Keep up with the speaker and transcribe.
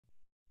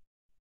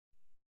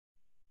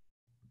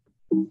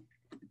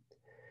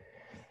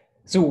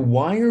So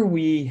why are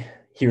we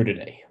here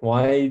today?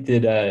 Why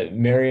did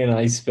Mary and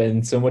I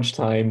spend so much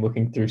time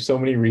looking through so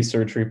many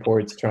research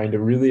reports, trying to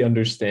really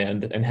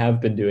understand, and have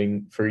been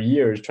doing for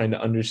years, trying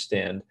to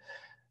understand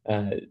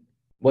uh,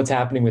 what's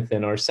happening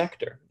within our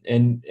sector?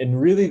 And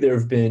really, there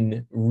have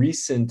been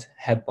recent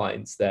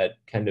headlines that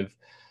kind of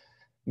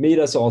made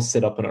us all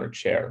sit up in our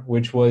chair,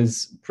 which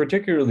was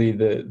particularly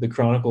the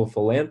Chronicle of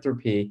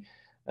Philanthropy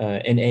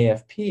and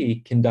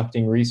AFP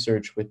conducting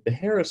research with the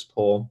Harris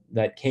poll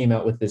that came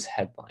out with this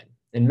headline.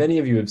 And many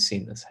of you have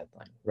seen this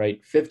headline,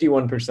 right?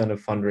 51%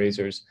 of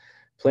fundraisers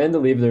plan to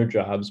leave their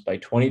jobs by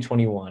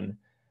 2021,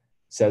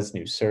 says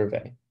new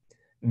survey.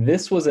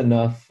 This was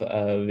enough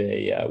of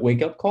a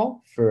wake-up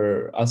call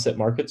for us at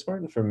MarketSmart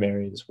and for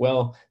Mary as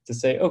well to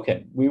say,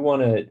 okay, we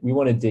want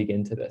to dig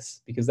into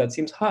this because that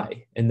seems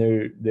high, and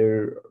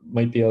there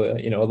might be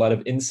a lot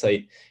of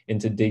insight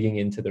into digging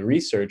into the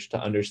research to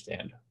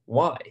understand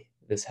why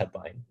this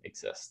headline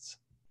exists.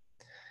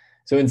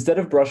 So instead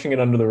of brushing it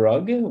under the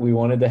rug, we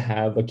wanted to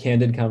have a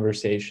candid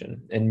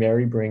conversation. And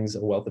Mary brings a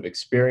wealth of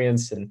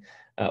experience, and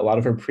a lot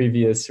of her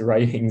previous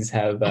writings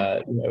have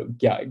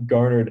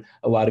garnered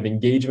a lot of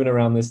engagement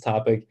around this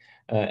topic.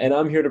 And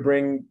I'm here to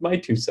bring my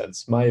 2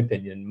 cents, my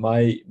opinion,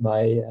 my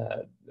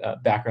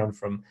background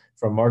from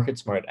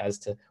MarketSmart as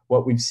to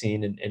what we've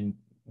seen and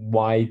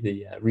why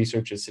the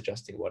research is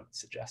suggesting what it's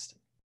suggesting.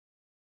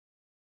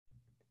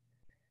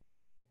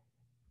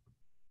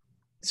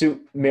 So,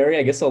 Mary,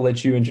 I guess I'll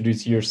let you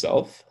introduce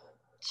yourself.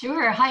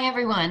 Sure. Hi,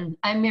 everyone.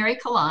 I'm Mary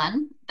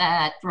Cahalane.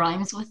 That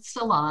rhymes with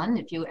salon,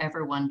 if you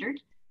ever wondered.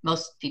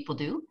 Most people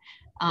do,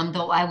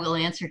 though I will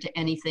answer to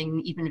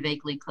anything even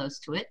vaguely close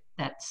to it.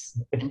 That's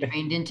been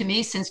trained into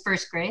me since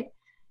first grade.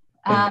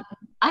 I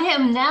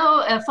am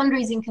now a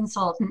fundraising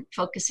consultant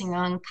focusing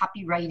on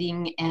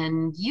copywriting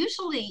and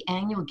usually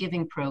annual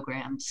giving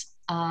programs.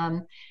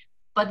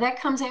 But that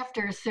comes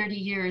after 30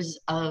 years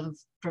of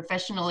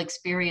professional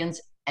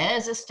experience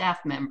as a staff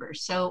member.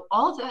 So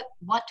all that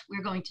what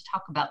we're going to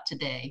talk about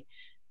today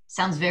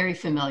sounds very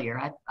familiar.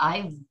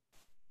 I've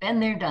been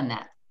there, done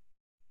that.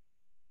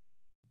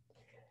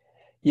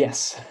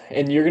 Yes,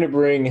 and you're going to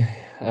bring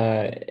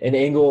an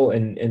angle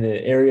and an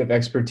area of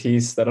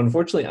expertise that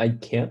unfortunately I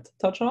can't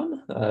touch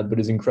on, but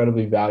is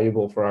incredibly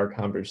valuable for our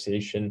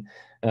conversation.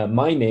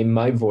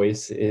 My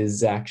voice is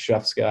Zach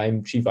Shefska.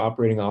 I'm Chief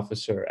Operating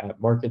Officer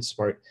at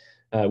MarketSmart.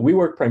 We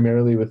work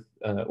primarily with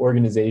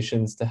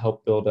organizations to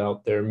help build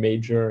out their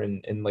major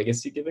and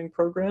legacy giving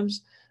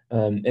programs.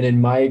 And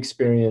in my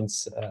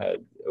experience,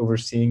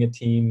 overseeing a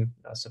team,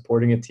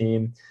 supporting a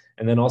team,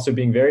 and then also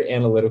being very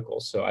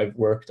analytical. So I've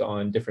worked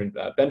on different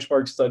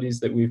benchmark studies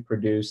that we've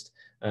produced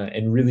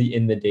and really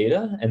in the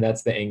data. And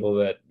that's the angle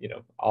that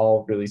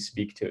I'll really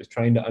speak to, is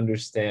trying to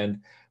understand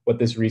what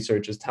this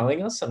research is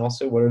telling us and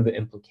also what are the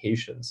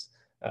implications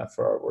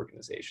for our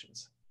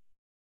organizations.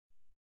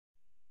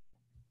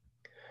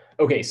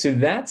 Okay, so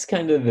that's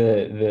kind of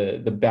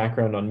the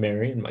background on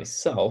Mary and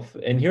myself.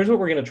 And here's what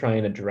we're going to try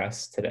and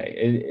address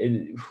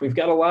today. We've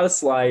got a lot of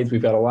slides,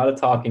 we've got a lot of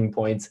talking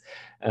points,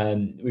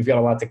 and we've got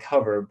a lot to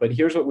cover. But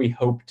here's what we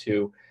hope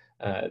to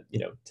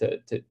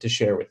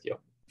share with you.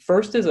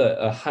 First is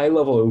a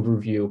high-level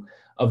overview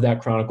of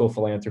that Chronicle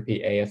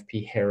Philanthropy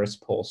AFP Harris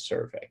poll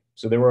survey.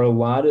 So there were a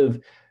lot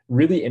of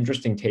really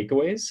interesting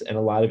takeaways and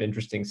a lot of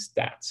interesting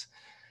stats.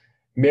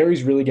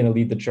 Mary's really going to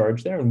lead the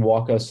charge there and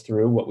walk us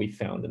through what we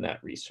found in that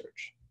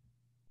research.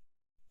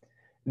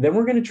 Then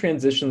we're going to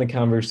transition the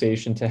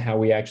conversation to how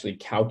we actually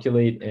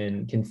calculate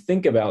and can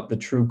think about the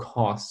true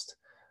cost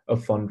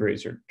of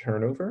fundraiser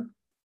turnover.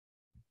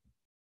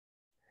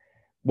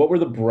 What were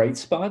the bright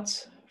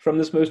spots from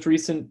this most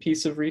recent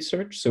piece of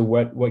research? So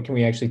what can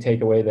we actually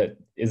take away that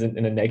isn't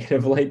in a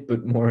negative light,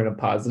 but more in a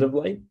positive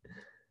light?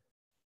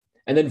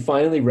 And then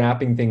finally,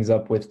 wrapping things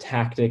up with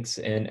tactics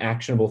and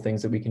actionable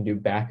things that we can do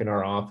back in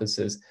our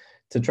offices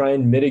to try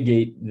and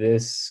mitigate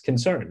this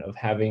concern of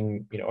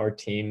having our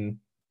team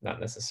not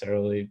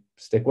necessarily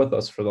stick with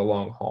us for the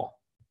long haul.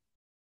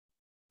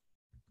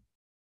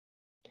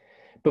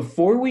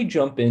 Before we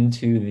jump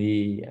into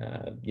the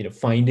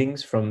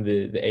findings from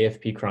the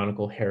AFP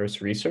Chronicle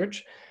Harris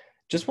research,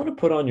 just want to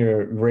put on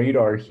your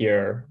radar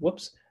here.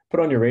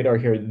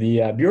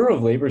 The Bureau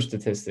of Labor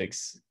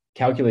Statistics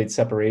calculate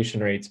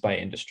separation rates by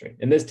industry.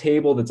 And this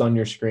table that's on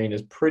your screen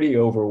is pretty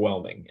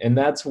overwhelming. And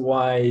that's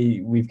why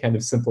we've kind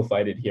of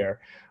simplified it here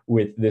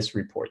with this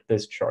report,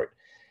 this chart.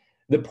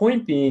 The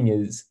point being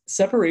is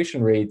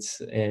separation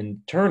rates and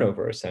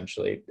turnover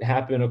essentially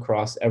happen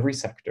across every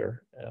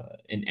sector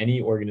in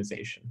any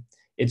organization.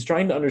 It's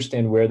trying to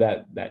understand where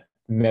that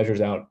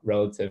measures out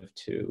relative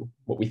to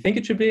what we think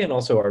it should be and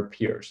also our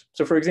peers.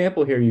 So for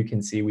example, here you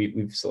can see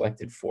we've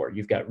selected 4.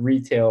 You've got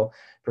retail,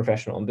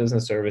 professional and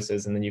business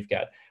services, and then you've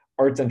got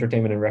arts,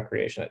 entertainment, and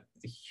recreation.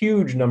 A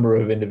huge number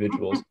of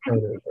individuals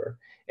turnover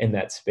in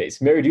that space.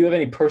 Mary, do you have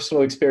any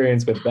personal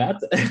experience with that?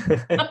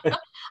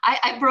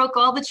 I broke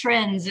all the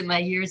trends in my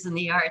years in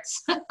the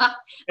arts.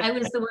 I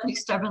was the one who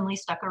stubbornly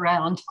stuck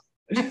around.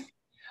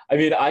 I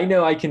mean, I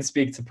know I can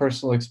speak to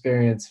personal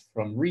experience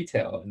from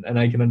retail, and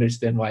I can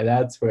understand why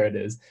that's where it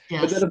is.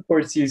 But then, Yes. of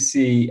course, you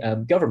see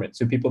government.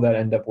 So people that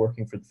end up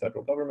working for the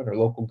federal government or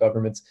local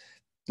governments,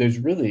 there's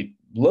really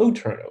low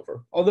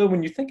turnover. Although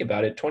when you think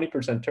about it,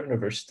 20%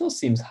 turnover still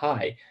seems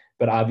high,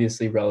 but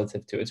obviously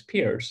relative to its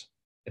peers,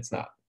 it's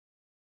not.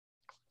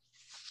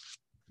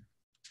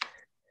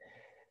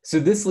 So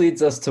this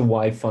leads us to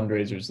why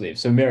fundraisers leave.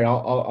 So Mary,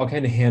 I'll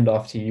kind of hand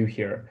off to you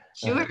here.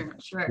 Sure, Yeah.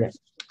 sure.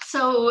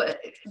 So,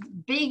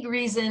 big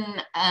reason,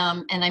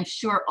 and I'm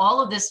sure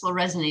all of this will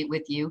resonate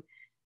with you,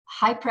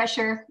 high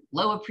pressure,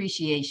 low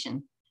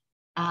appreciation.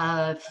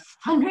 Uh,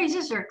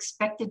 Fundraisers are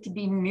expected to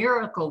be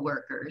miracle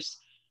workers.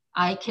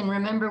 I can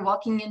remember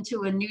walking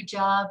into a new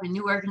job, a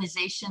new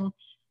organization,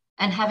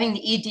 and having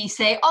the ED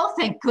say, "Oh,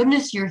 thank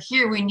goodness you're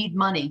here. We need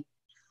money."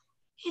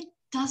 It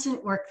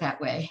doesn't work that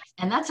way.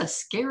 And that's a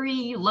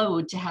scary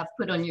load to have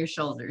put on your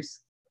shoulders.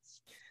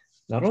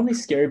 Not only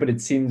scary, but it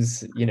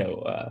seems,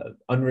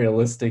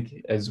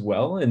 unrealistic as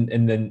well.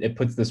 And then it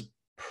puts this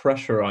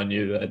pressure on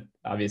you that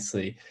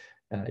obviously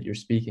you're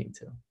speaking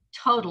to.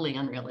 Totally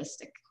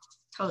unrealistic.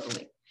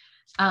 Totally.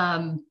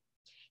 Um,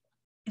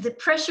 the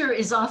pressure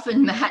is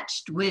often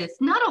matched with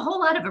not a whole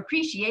lot of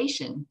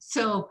appreciation.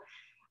 So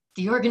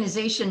the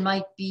organization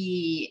might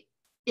be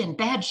in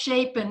bad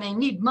shape and they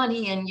need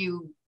money, and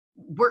you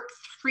work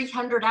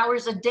 300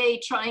 hours a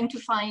day trying to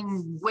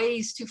find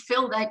ways to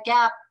fill that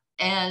gap,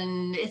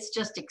 and it's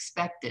just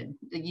expected.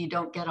 You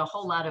don't get a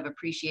whole lot of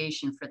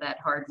appreciation for that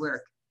hard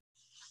work.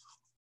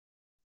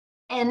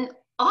 And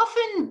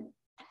often,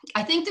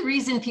 I think the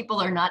reason people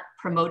are not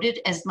promoted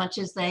as much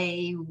as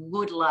they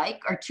would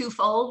like are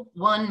twofold.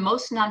 One,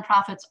 most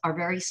nonprofits are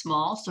very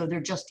small, so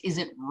there just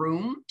isn't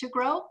room to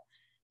grow.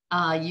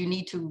 You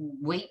need to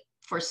wait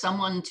for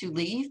someone to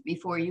leave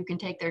before you can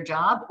take their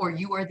job, or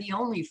you are the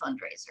only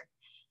fundraiser.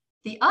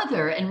 The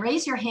other, and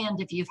raise your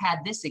hand if you've had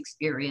this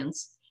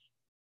experience,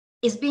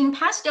 is being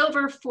passed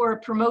over for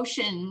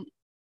promotion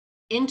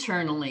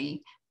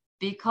internally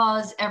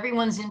because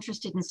everyone's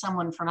interested in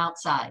someone from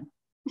outside.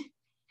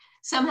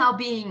 Somehow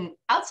being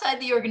outside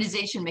the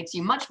organization makes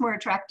you much more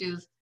attractive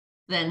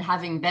than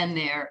having been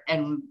there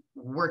and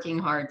working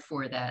hard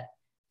for that.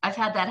 I've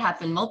had that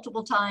happen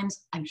multiple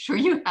times. I'm sure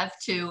you have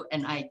too,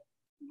 and I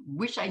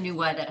wish I knew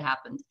why that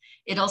happened.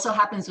 It also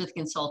happens with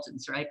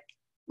consultants, right?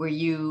 Where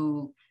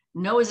you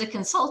know as a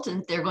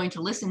consultant, they're going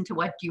to listen to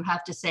what you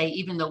have to say,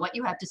 even though what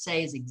you have to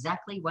say is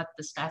exactly what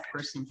the staff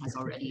person has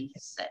already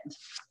said.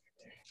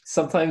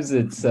 Sometimes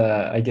it's,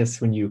 I guess,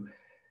 when you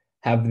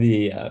have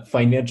the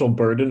financial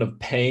burden of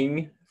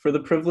paying for the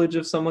privilege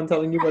of someone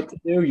telling you what to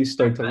do, you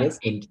start to Right.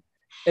 listen.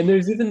 And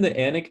there's even the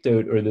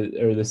anecdote or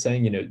the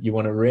saying, you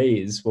want to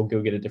raise, well,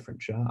 go get a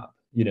different job.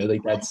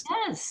 Like that's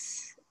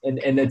Yes.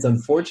 and that's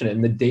unfortunate.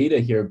 And the data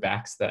here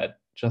backs that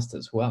just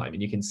as well. I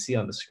mean, you can see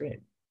on the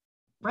screen.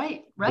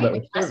 Right, People that right. were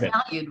You're less surveyed.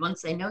 valued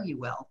once they know you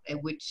well,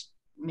 which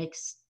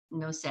makes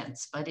no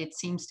sense, but it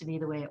seems to be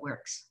the way it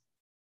works.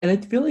 And I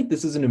feel like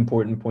this is an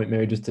important point,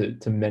 Mary, just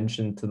to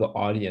mention to the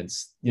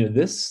audience.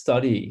 This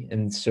study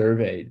and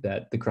survey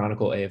that the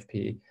Chronicle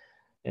AFP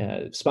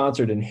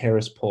sponsored and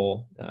Harris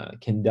Poll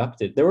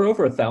conducted, there were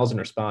over 1,000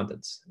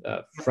 respondents,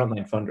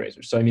 frontline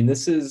fundraisers. So, I mean,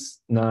 this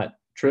is not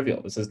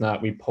trivial. This is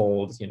not, we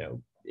polled,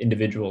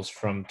 individuals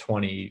from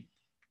 20,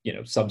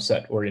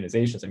 subset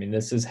organizations. I mean,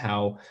 this is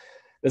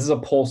a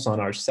pulse on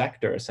our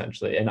sector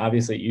essentially. And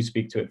obviously you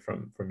speak to it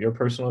from your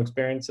personal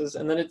experiences.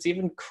 And then it's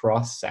even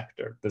cross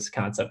sector, this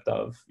concept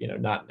of,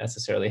 not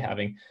necessarily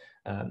having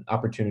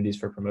opportunities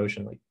for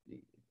promotion. Like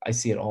I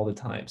see it all the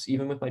time. So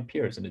even with my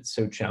peers, and it's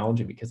so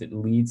challenging because it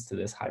leads to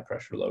this high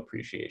pressure, low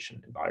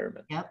appreciation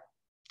environment. Yep,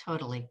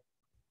 totally.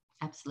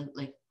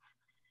 Absolutely.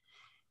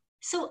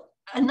 So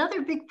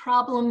another big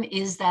problem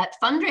is that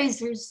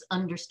fundraisers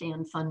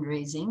understand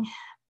fundraising,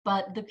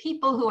 but the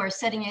people who are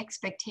setting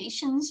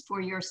expectations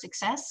for your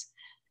success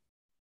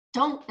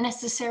don't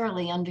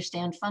necessarily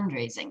understand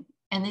fundraising.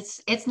 And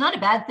it's not a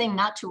bad thing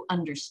not to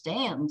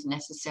understand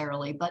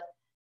necessarily, but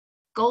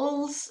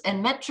goals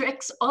and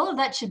metrics, all of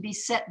that should be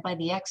set by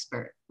the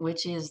expert,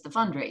 which is the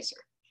fundraiser.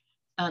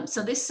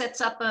 So this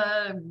sets up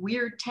a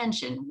weird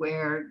tension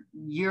where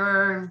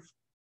you're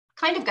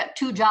kind of got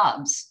two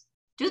jobs: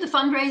 do the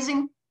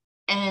fundraising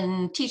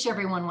and teach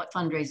everyone what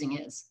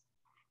fundraising is.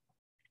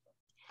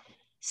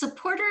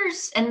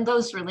 Supporters and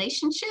those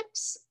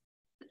relationships,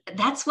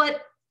 that's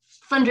what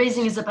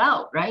fundraising is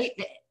about, right?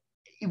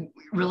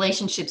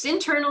 Relationships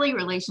internally,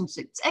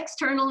 relationships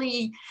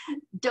externally,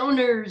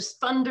 donors,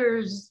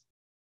 funders,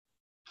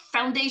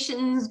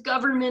 foundations,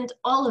 government,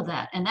 all of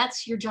that. And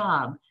that's your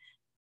job.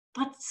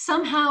 But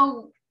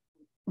somehow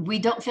we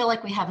don't feel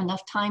like we have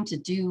enough time to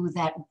do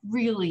that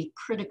really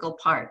critical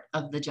part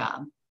of the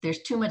job.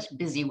 There's too much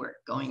busy work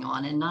going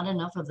on and not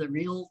enough of the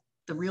real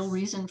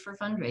reason for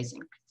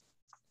fundraising.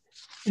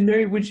 And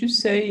Mary, would you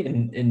say,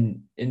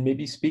 and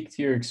maybe speak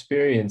to your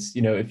experience,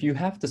 if you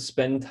have to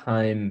spend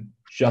time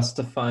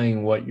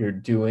justifying what you're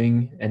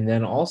doing, and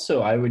then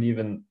also I would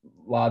even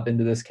lob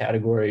into this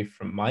category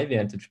from my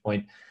vantage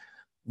point,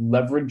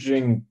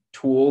 leveraging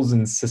tools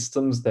and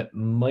systems that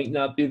might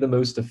not be the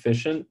most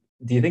efficient.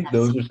 Do you think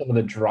those are some of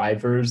the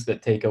drivers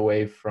that take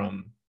away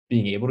from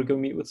being able to go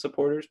meet with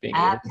supporters, being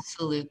able to?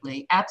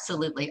 Absolutely,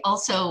 absolutely.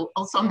 Also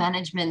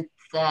management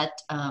that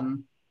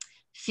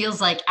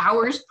feels like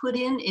hours put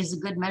in is a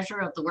good measure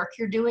of the work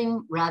you're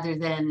doing rather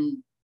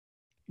than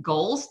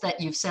goals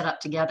that you've set up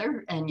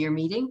together and you're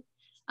meeting.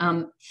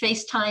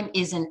 FaceTime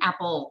is an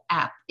Apple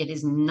app. It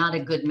is not a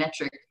good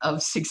metric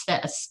of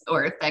success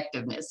or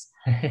effectiveness.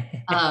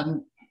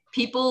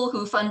 People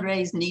who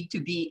fundraise need to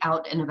be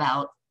out and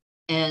about,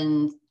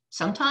 and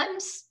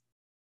sometimes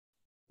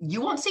you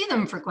won't see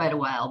them for quite a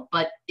while,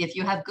 but if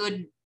you have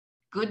good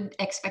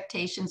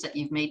expectations that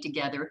you've made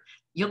together,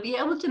 you'll be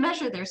able to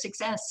measure their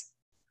success.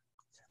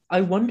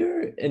 I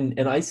wonder, and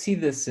I see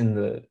this in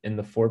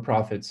the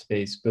for-profit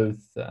space, both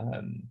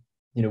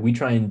we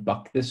try and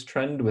buck this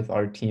trend with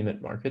our team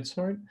at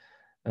MarketSmart,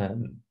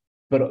 um,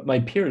 but my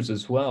peers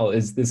as well,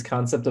 is this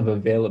concept of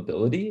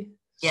availability.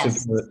 So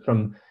Yes.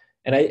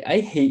 and I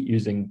hate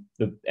using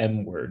the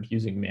M word,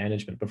 using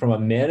management, but from a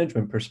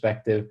management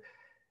perspective,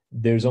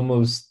 there's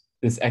almost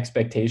this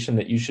expectation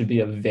that you should be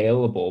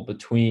available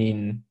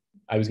between,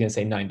 I was going to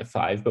say 9 to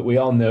 5, but we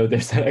all know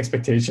there's that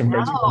expectation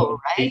where it's No,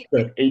 right?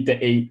 eight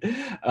to 8.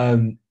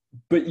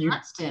 But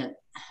Constant.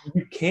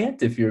 you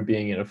can't if you're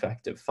being an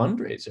effective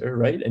fundraiser,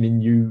 right? I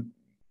mean, you,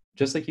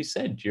 just like you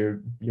said,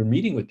 you're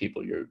meeting with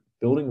people, you're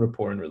building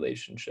rapport and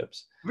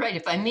relationships. Right.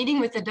 If I'm meeting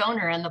with the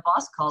donor and the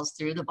boss calls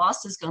through, the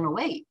boss is going to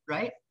wait,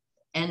 right?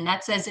 And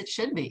that's as it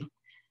should be.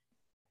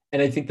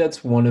 And I think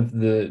that's one of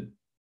the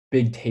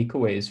big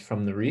takeaways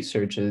from the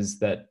research, is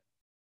that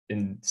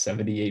in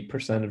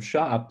 78% of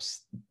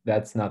shops,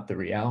 that's not the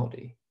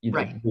reality.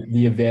 Right.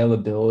 The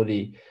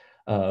availability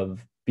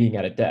of being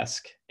at a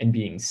desk and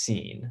being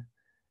seen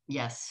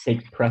Yes.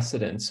 takes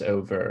precedence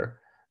over,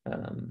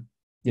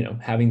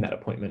 having that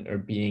appointment or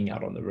being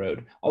out on the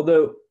road.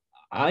 Although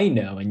I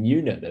know, and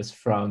you know this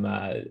from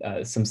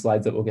some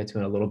slides that we'll get to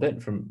in a little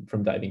bit,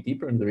 from diving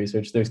deeper into the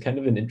research, there's kind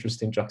of an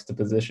interesting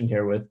juxtaposition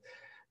here with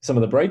some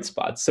of the bright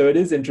spots. So it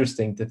is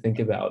interesting to think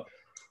about,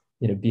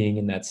 being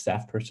in that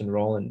staff person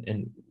role,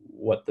 and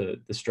what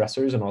the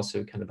stressors and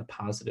also kind of the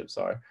positives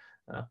are.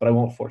 But I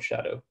won't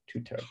foreshadow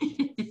too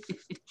terribly.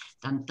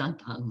 Dun, dun,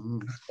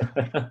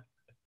 dun.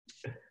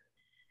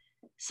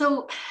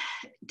 So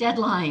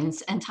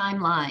deadlines and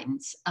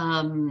timelines.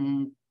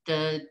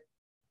 The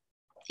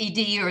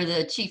ED or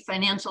the chief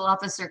financial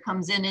officer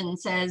comes in and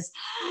says,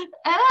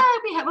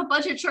 we have a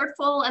budget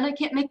shortfall and I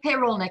can't make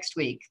payroll next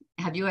week.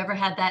 Have you ever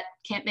had that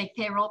can't make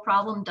payroll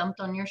problem dumped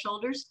on your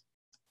shoulders?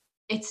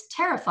 It's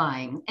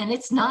terrifying, and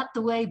it's not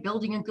the way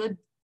building a good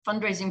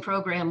fundraising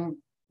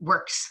program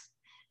works.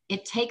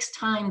 It takes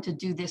time to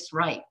do this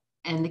right.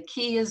 And the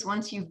key is,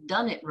 once you've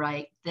done it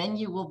right, then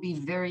you will be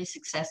very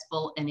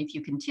successful. And if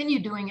you continue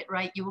doing it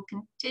right, you will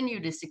continue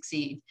to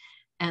succeed.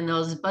 And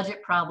those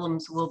budget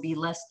problems will be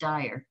less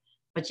dire.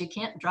 But you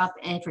can't drop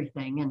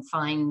everything and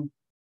find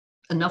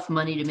enough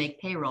money to make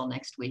payroll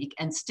next week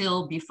and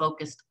still be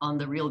focused on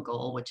the real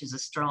goal, which is a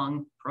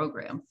strong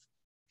program.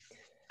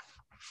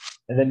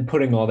 And then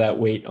putting all that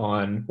weight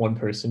on one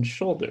person's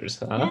shoulders,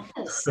 huh?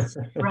 Yes,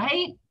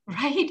 right,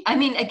 right. I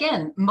mean,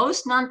 again,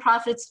 most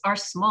nonprofits are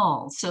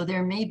small, so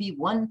there may be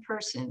one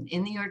person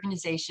in the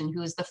organization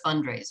who is the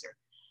fundraiser.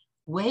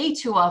 Way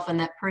too often,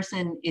 that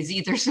person is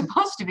either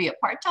supposed to be a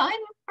part-time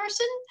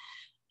person.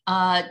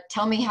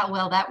 Tell me how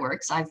well that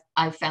works.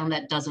 I've found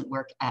that doesn't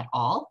work at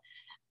all.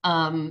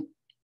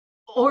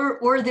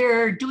 Or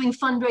they're doing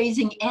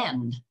fundraising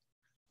and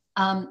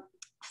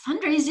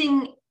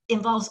fundraising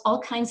involves all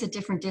kinds of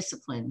different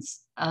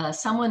disciplines.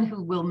 Someone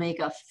who will make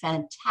a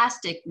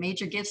fantastic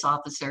major gifts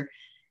officer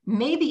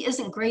maybe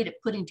isn't great at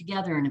putting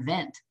together an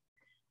event.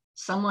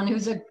 Someone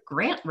who's a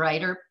grant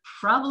writer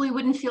probably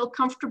wouldn't feel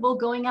comfortable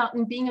going out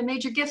and being a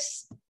major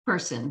gifts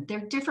person.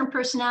 They're different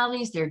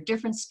personalities, they're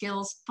different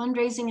skills.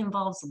 Fundraising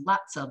involves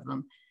lots of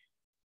them.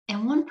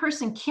 And one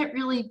person can't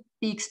really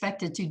be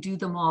expected to do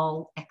them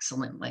all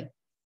excellently.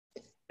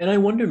 And I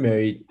wonder,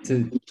 Mary,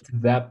 to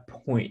that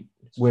point,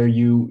 where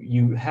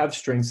you have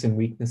strengths and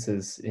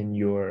weaknesses in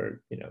your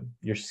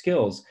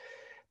skills,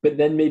 but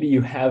then maybe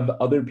you have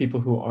other people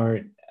who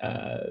aren't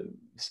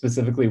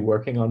specifically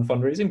working on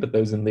fundraising, but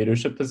those in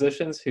leadership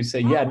positions who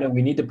say, yeah, no,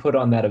 we need to put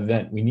on that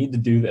event, we need to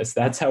do this,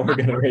 that's how we're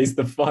going to raise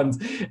the funds,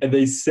 and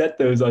they set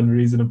those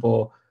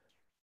unreasonable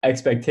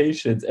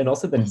expectations and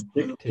also then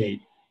dictate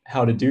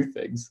how to do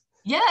things.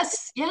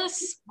 Yes,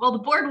 yes. Well, the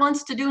board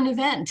wants to do an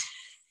event.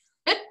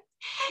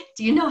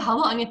 Do you know how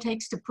long it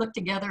takes to put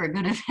together a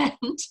good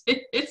event?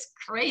 It's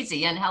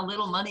crazy, and how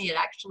little money it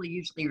actually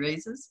usually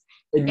raises.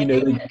 And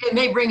it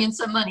may bring in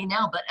some money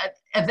now, but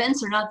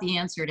events are not the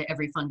answer to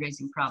every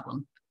fundraising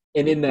problem.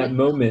 And in that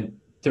moment,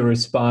 to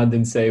respond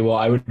and say, well,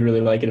 I would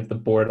really like it if the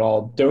board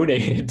all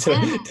donated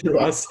to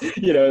us,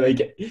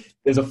 like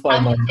there's a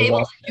fine line to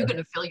walk there. You're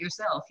going to fill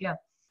yourself. Yeah.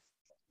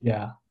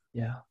 Yeah.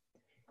 Yeah.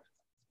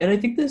 And I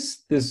think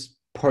this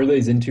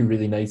parlays into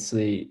really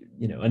nicely,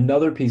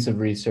 another piece of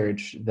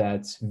research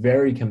that's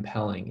very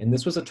compelling. And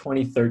this was a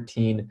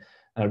 2013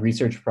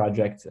 research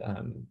project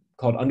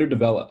called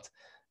Underdeveloped.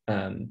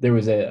 There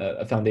was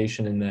a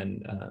foundation and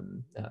then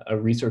a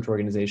research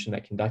organization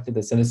that conducted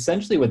this. And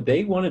essentially what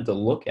they wanted to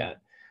look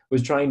at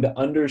was trying to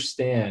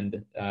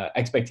understand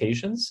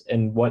expectations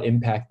and what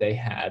impact they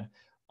had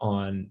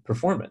on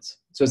performance.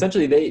 So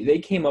essentially they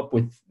came up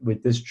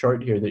with this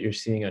chart here that you're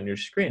seeing on your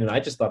screen. And I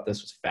just thought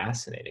this was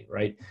fascinating,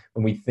 right?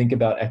 When we think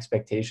about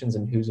expectations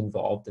and who's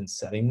involved in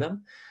setting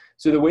them.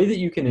 So the way that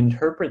you can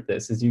interpret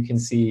this is you can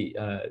see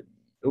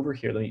over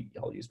here,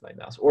 I'll use my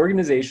mouse.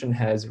 Organization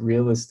has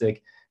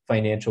realistic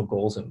financial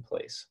goals in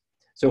place.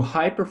 So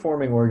high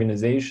performing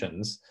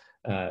organizations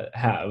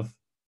have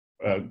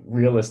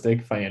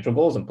realistic financial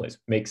goals in place.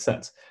 Makes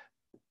sense.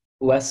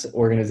 Less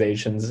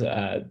organizations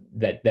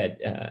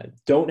that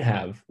don't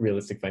have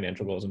realistic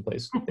financial goals in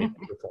place, they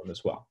can perform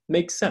as well.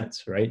 Makes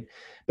sense, right?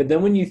 But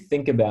then when you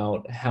think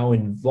about how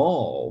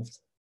involved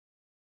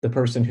the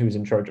person who's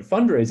in charge of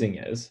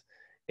fundraising is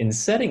in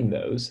setting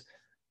those,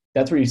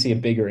 that's where you see a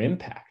bigger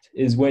impact,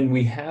 is when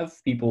we have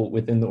people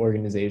within the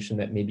organization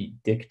that maybe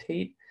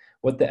dictate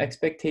what the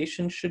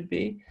expectations should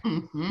be,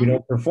 we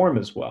don't perform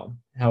as well.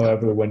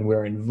 However, when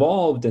we're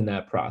involved in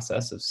that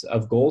process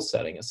of goal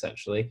setting,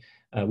 essentially,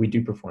 we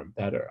do perform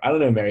better. I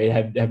don't know, Mary,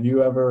 have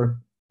you ever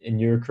in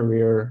your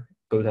career,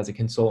 both as a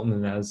consultant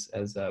and as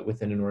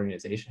within an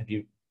organization, have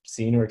you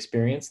seen or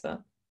experienced that?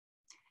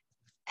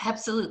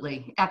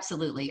 Absolutely,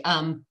 absolutely.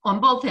 On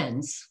both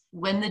ends,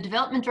 when the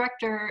development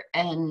director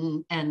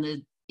and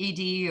the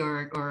ED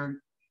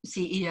or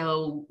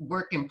CEO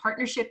work in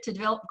partnership to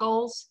develop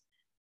goals,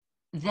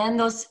 then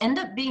those end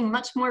up being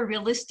much more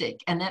realistic.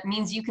 And that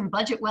means you can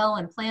budget well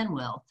and plan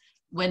well.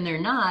 When they're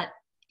not,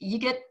 you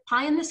get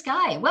pie in the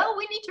sky. Well,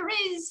 we need to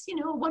raise,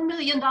 $1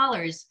 million.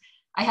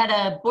 I had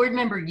a board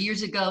member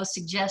years ago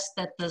suggest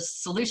that the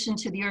solution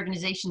to the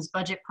organization's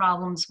budget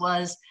problems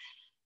was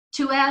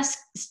to ask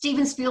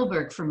Steven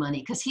Spielberg for money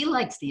because he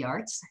likes the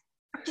arts.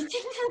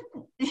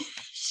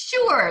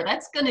 Sure,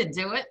 that's going to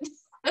do it.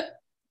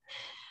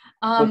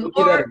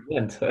 Right.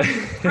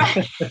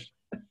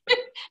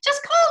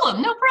 Just call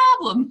him, no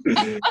problem.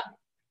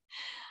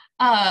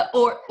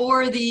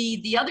 Or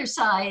the other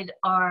side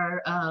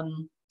are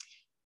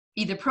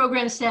either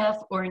program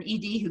staff or an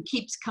ED who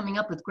keeps coming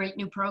up with great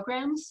new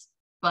programs,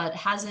 but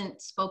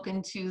hasn't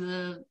spoken to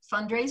the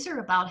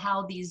fundraiser about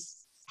how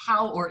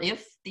or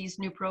if these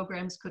new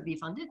programs could be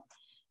funded.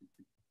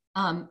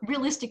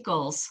 Realistic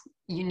goals.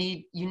 You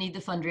need the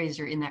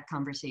fundraiser in that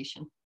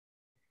conversation.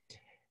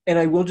 And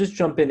I will just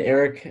jump in,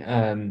 Eric.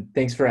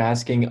 Thanks for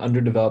asking.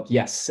 Underdeveloped.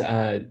 Yes,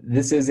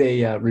 this is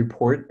a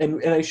report.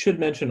 And I should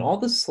mention all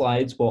the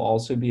slides will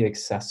also be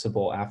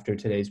accessible after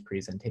today's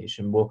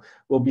presentation.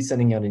 We'll be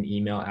sending out an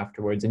email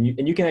afterwards. And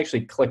you can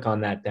actually click on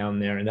that down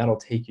there and that'll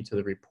take you to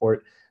the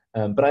report.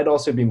 But I'd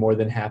also be more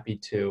than happy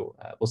to,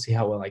 we'll see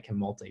how well I can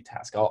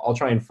multitask. I'll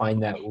try and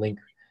find that link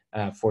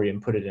for you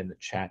and put it in the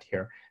chat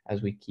here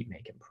as we keep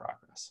making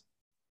progress.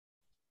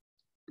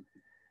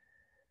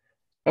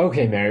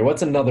 Okay, Mary,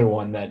 what's another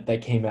one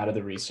that came out of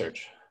the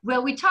research?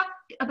 Well, we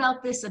talked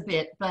about this a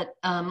bit, but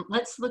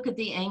let's look at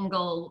the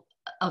angle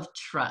of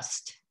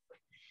trust.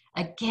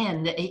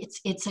 Again,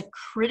 it's a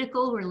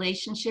critical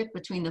relationship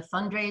between the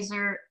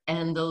fundraiser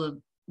and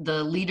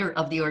the leader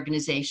of the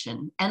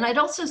organization. And I'd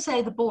also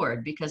say the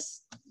board,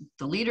 because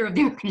the leader of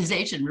the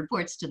organization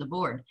reports to the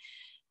board.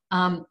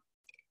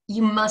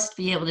 You must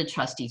be able to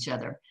trust each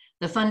other.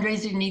 The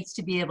fundraiser needs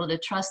to be able to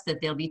trust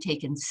that they'll be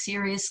taken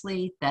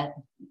seriously, that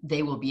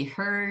they will be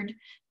heard,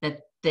 that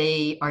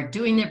they are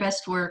doing their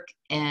best work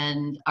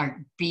and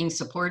are being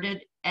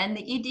supported. And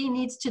the ED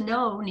needs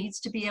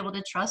to be able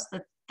to trust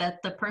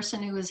that the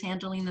person who is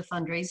handling the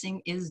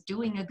fundraising is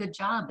doing a good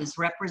job, is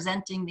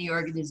representing the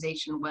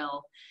organization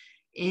well,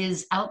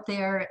 is out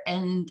there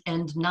and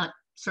not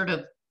sort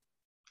of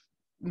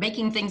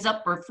making things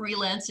up or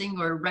freelancing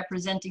or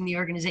representing the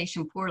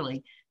organization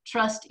poorly.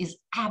 Trust is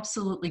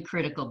absolutely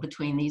critical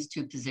between these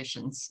two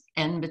positions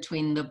and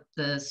between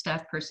the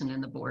staff person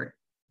and the board.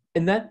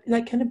 And that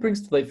kind of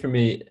brings to light for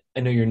me,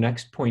 I know your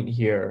next point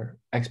here,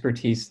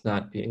 expertise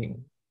not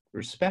being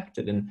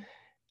respected. And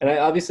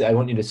I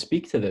want you to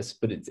speak to this,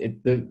 but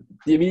the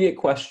immediate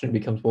question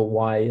becomes, well,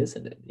 why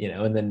isn't it?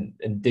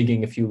 And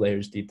digging a few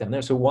layers deep down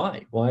there. So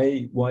why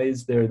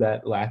is there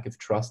that lack of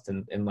trust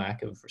and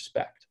lack of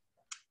respect?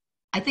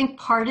 I think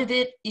part of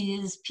it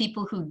is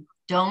people who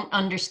don't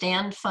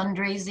understand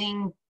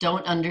fundraising,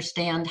 don't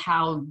understand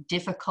how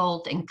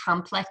difficult and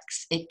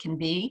complex it can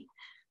be.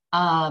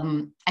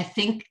 I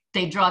think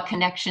they draw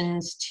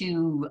connections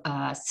to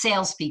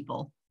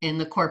salespeople in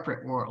the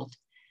corporate world.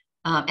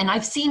 And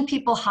I've seen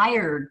people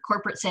hire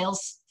corporate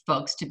sales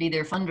folks to be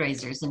their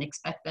fundraisers and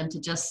expect them to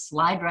just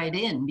slide right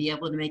in, be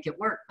able to make it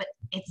work, but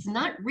it's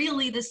not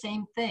really the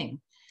same thing.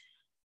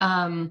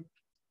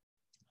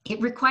 It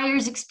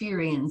requires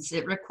experience,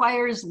 it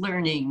requires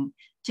learning.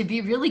 To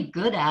be really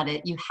good at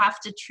it, you have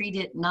to treat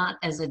it not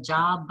as a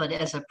job, but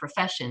as a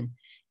profession.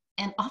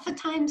 And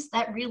oftentimes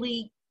that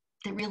really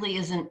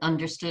isn't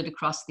understood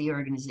across the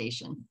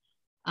organization.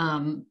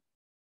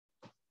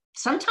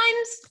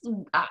 Sometimes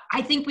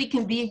I think we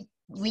can be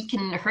we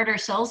can hurt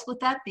ourselves with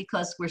that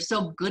because we're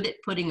so good at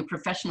putting a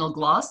professional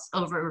gloss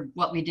over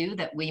what we do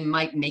that we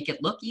might make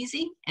it look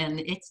easy, and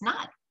it's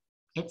not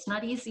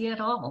easy at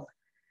all.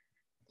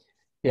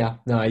 Yeah,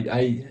 no,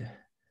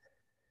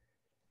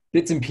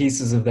 bits and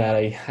pieces of that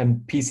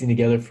I'm piecing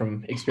together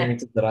from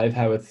experiences that I've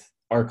had with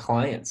our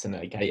clients, and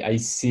like I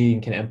see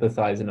and can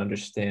empathize and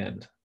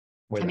understand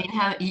where I that. mean,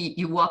 how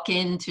you walk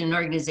into an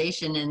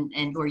organization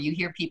and or you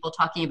hear people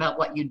talking about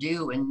what you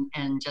do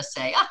and just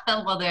say,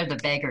 oh, well, they're the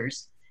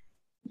beggars.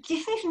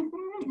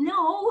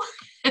 No,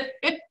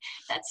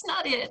 that's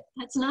not it.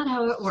 That's not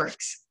how it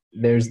works.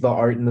 There's the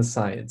art and the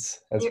science,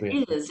 as There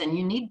we. is, and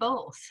you need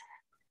both.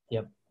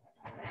 Yep.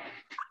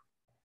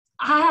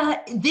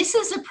 This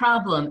is a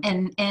problem,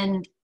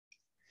 and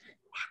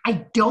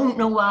I don't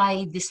know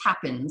why this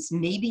happens.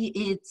 Maybe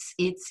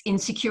it's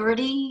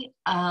insecurity.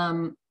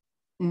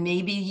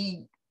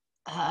 Maybe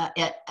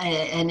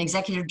an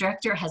executive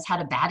director has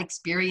had a bad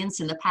experience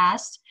in the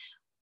past.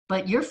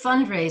 But your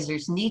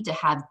fundraisers need to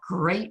have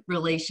great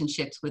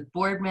relationships with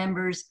board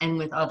members and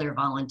with other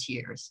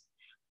volunteers.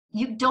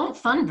 You don't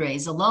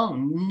fundraise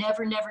alone.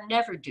 Never, never,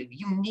 never do.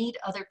 You need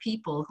other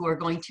people who are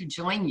going to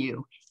join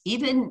you.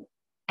 Even,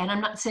 and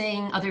I'm not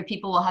saying other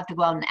people will have to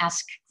go out and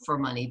ask for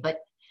money, but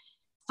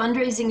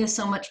fundraising is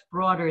so much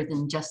broader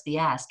than just the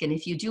ask. And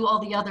if you do all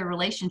the other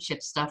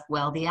relationship stuff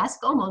well, the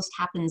ask almost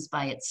happens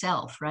by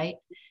itself, right?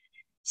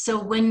 So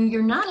when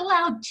you're not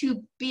allowed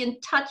to be in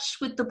touch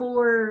with the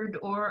board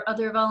or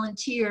other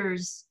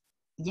volunteers,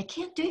 you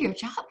can't do your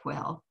job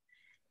well.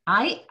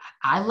 One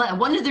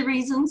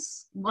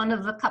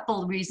of a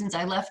couple of reasons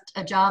I left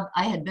a job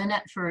I had been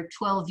at for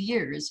 12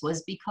 years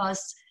was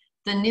because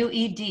the new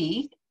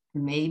ED,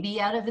 maybe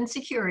out of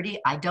insecurity,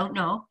 I don't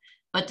know,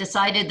 but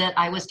decided that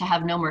I was to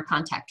have no more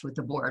contact with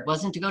the board,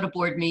 wasn't to go to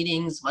board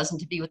meetings,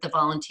 wasn't to be with the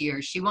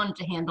volunteers. She wanted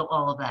to handle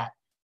all of that.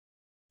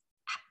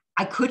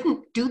 I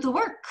couldn't do the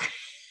work.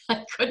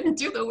 I couldn't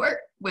do the work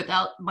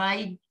without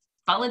my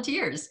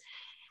volunteers.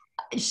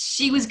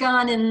 She was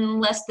gone in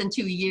less than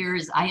 2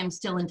 years. I am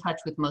still in touch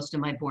with most of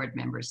my board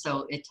members.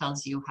 So it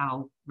tells you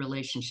how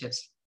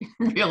relationships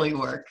really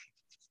work.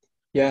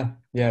 Yeah,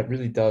 yeah, it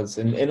really does.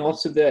 And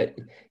also that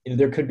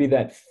there could be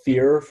that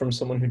fear from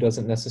someone who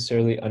doesn't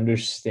necessarily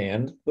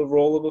understand the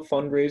role of a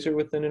fundraiser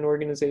within an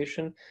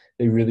organization.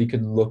 They really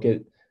could look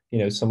at,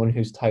 someone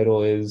whose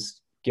title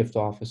is gift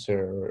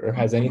officer or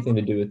has anything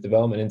to do with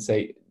development and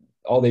say,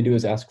 all they do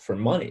is ask for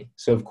money.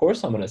 So of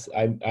course I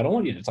don't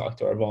want you to talk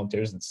to our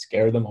volunteers and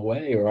scare them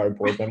away, or our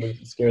board members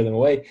and scare them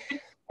away.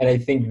 And I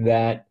think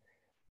that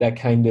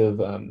kind of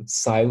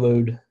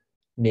siloed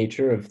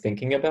nature of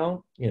thinking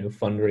about,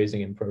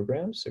 fundraising and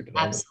programs or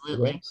development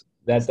Absolutely. programs,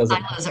 that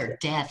doesn't Silos are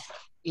death.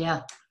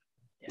 Yeah,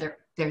 they're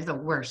the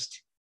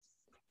worst.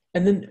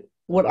 And then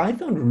what I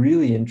found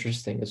really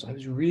interesting is I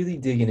was really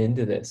digging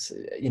into this,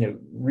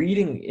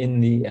 reading in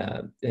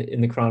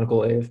the Chronicle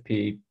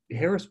AFP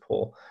Harris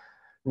poll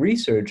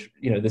research,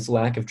 this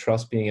lack of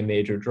trust being a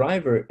major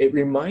driver. It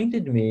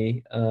reminded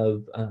me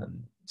of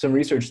some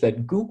research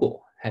that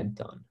Google had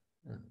done.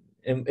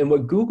 And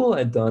what Google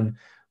had done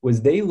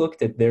was they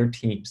looked at their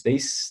teams. They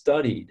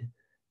studied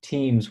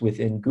teams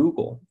within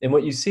Google. And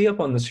what you see up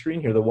on the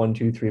screen here, the 1,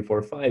 2, 3,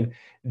 4, 5,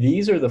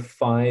 these are the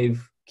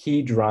 5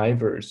 key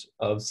drivers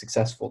of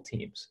successful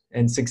teams,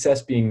 and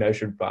success being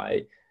measured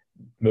by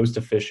most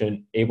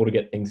efficient, able to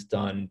get things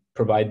done,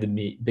 provide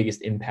the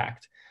biggest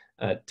impact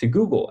to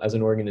Google as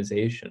an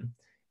organization.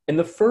 And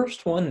the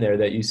first one there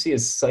that you see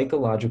is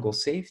psychological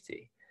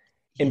safety.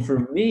 And for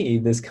me,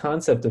 this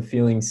concept of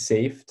feeling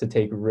safe to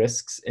take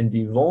risks and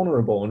be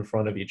vulnerable in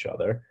front of each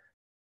other,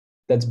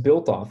 that's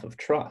built off of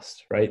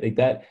trust, right? Like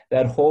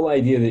that whole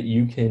idea that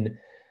you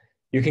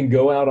can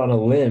go out on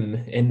a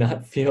limb and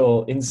not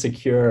feel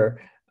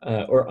insecure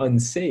or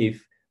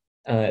unsafe.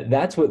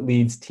 That's what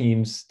leads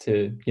teams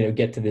to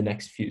get to the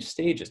next few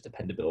stages: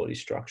 dependability,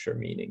 structure,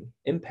 meaning,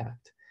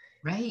 impact.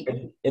 Right.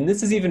 And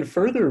this is even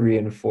further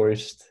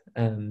reinforced.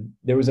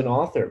 There was an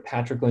author,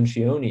 Patrick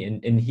Lencioni,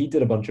 and he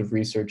did a bunch of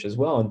research as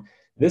well. And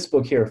this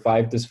book here,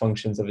 5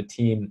 Dysfunctions of a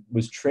Team,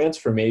 was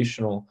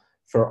transformational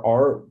for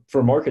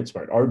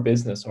MarketSmart, our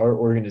business, our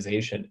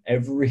organization.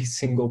 Every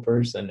single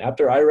person.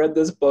 After I read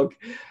this book,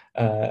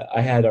 I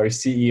had our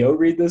CEO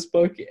read this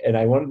book, and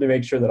I wanted to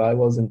make sure that I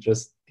wasn't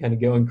just kind of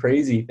going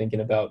crazy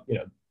thinking about,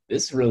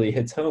 this really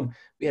hits home.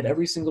 We had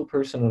every single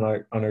person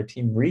on our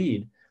team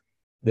read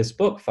this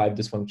book, 5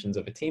 Dysfunctions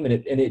of a Team, and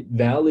it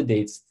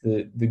validates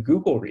the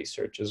Google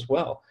research as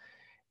well.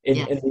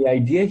 And the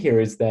idea here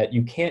is that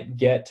you can't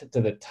get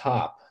to the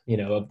top,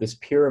 of this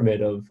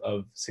pyramid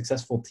of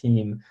successful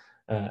team,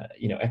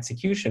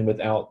 execution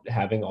without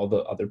having all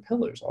the other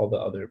pillars, all the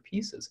other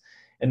pieces.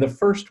 And the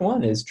first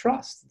one is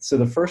trust. So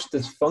the first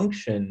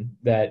dysfunction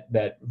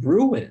that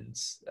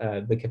ruins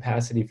the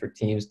capacity for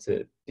teams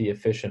to be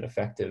efficient,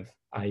 effective,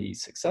 i.e.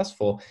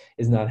 successful,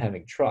 is not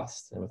having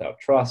trust. And without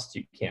trust,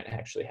 you can't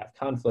actually have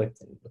conflict.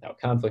 And without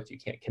conflict, you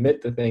can't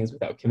commit to things.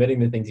 Without committing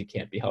to things, you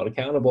can't be held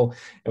accountable.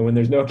 And when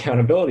there's no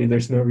accountability,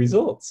 there's no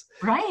results.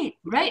 Right,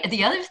 right.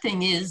 The other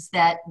thing is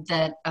that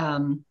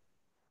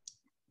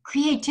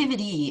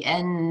creativity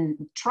and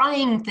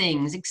trying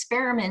things,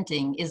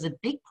 experimenting is a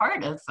big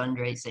part of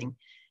fundraising.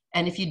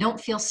 And if you don't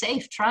feel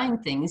safe trying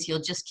things,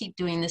 you'll just keep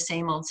doing the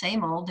same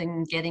old,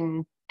 and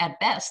getting, at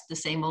best, the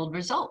same old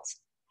results.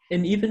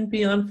 And even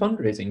beyond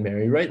fundraising,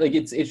 Mary, right? Like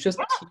it's just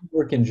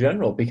teamwork in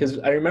general. Because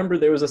I remember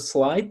there was a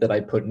slide that I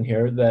put in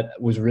here that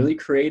was really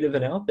creative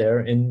and out there,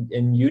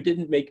 and you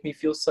didn't make me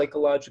feel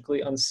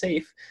psychologically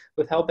unsafe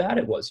with how bad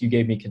it was. You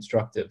gave me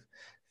constructive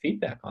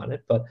feedback on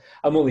it, but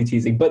I'm only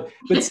teasing. But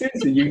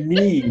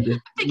seriously,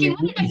 Thinking,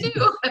 what did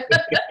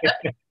I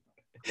do?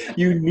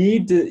 you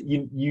need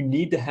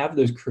to have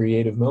those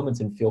creative moments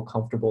and feel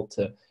comfortable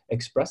to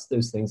express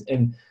those things.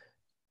 And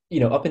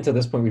up until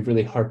this point, we've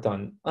really harped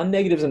on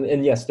negatives,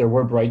 and yes, there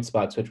were bright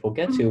spots, which we'll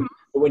get to.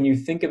 But when you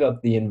think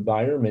about the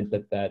environment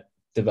that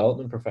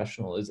development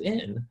professional is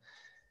in,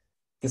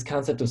 this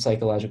concept of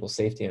psychological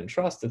safety and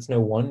trust, it's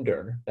no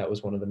wonder that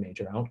was one of the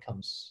major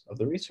outcomes of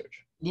the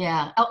research.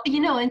 Yeah. Oh,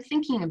 and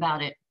thinking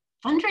about it,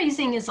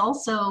 fundraising is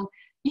also,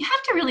 you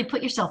have to really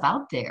put yourself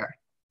out there.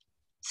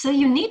 So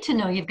you need to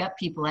know you've got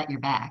people at your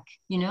back,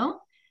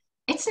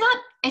 it's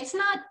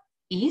not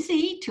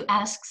easy to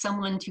ask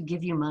someone to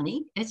give you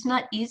money. It's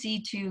not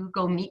easy to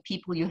go meet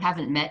people you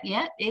haven't met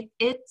yet. It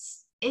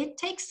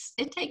takes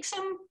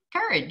some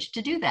courage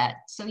to do that.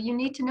 So you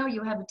need to know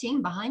you have a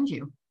team behind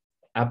you.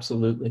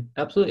 Absolutely,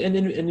 absolutely.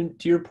 And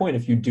to your point,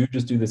 if you do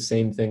just do the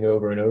same thing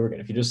over and over again,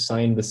 if you just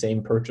sign the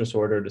same purchase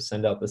order to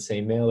send out the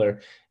same mailer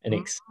and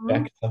Mhm.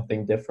 expect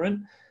something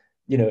different,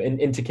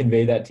 and to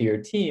convey that to your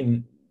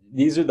team,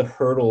 these are the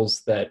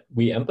hurdles that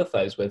we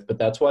empathize with. But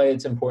that's why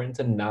it's important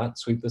to not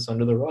sweep this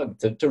under the rug,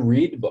 to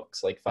read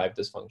books like Five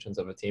Dysfunctions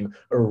of a Team,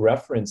 or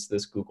reference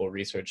this Google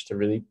research to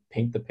really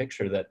paint the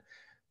picture that,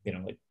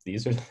 like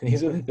these are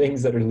these are the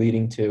things that are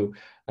leading to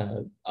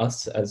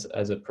us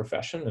as a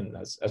profession, and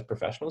as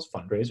professionals,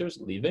 fundraisers,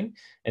 leaving,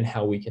 and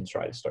how we can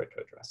try to start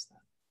to address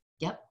that.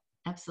 Yep,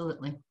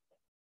 absolutely.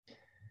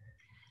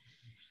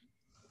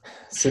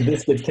 So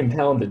this gets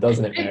compounded,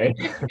 doesn't it, Mary?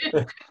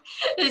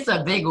 It's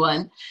a big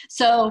one.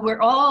 So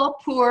we're all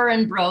poor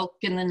and broke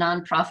in the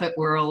nonprofit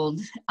world.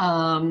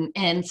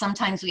 And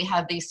sometimes we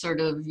have these sort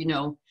of,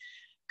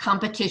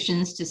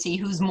 competitions to see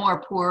who's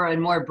more poor and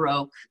more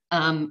broke.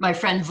 My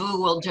friend Vu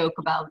will joke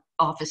about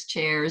office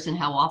chairs and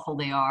how awful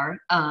they are.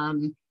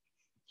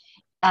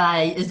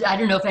 I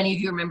don't know if any of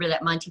you remember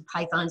that Monty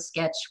Python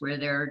sketch where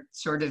they're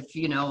sort of,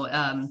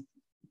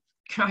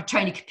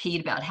 trying to compete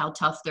about how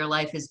tough their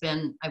life has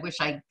been. I wish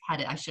I had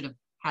it. I should have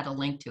had a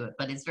link to it,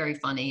 but it's very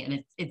funny,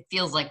 and it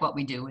feels like what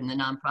we do in the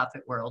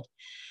nonprofit world.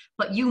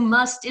 But you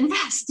must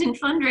invest in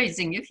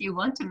fundraising if you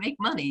want to make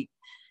money.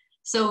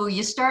 So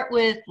you start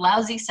with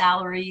lousy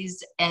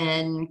salaries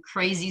and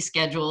crazy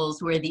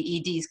schedules where the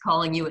ED is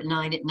calling you at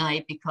 9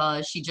 p.m.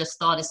 because she just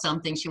thought of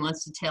something she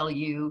wants to tell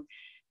you,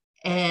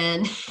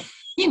 and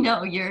you've been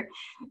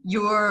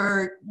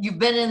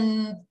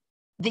in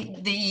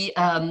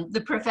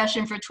the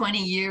profession for 20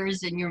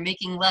 years, and you're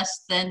making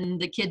less than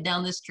the kid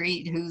down the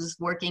street who's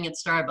working at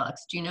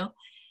Starbucks.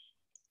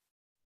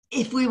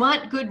 If we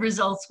want good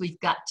results, we've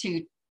got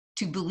to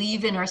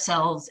believe in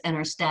ourselves and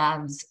our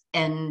staffs,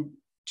 and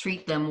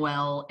treat them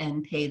well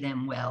and pay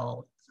them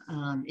well.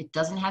 It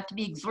doesn't have to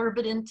be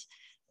exorbitant,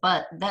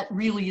 but that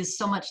really is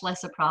so much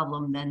less a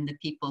problem than the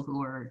people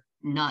who are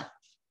not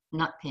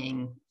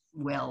paying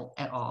well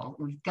at all.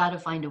 We've got to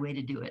find a way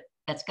to do it.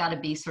 That's got to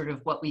be sort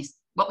of what we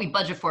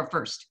budget for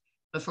first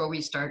before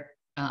we start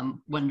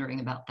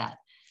wondering about that.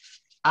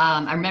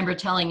 I remember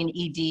telling an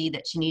ED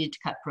that she needed to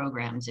cut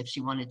programs if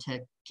she wanted to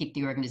keep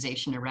the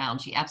organization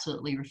around. She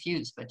absolutely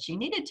refused, but she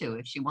needed to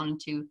if she wanted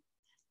to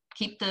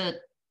keep the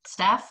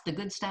staff, the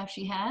good staff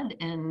she had,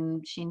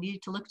 and she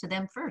needed to look to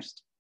them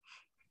first.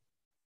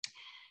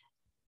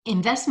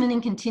 Investment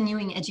in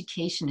continuing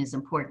education is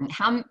important.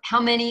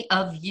 How many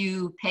of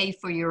you pay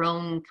for your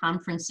own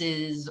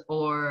conferences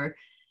or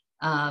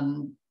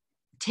view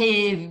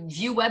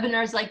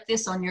webinars like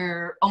this on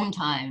your own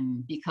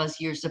time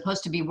because you're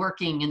supposed to be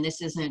working and this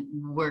isn't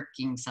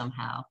working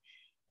somehow?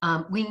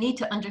 We need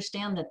to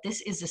understand that this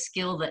is a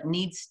skill that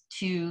needs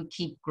to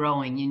keep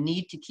growing. You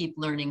need to keep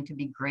learning to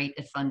be great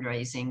at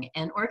fundraising,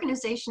 and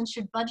organizations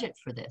should budget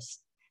for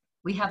this.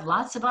 We have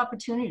lots of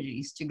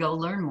opportunities to go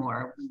learn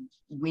more.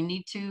 We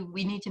need to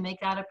make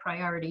that a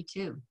priority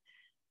too.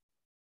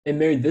 And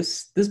Mary,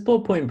 this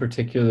bullet point in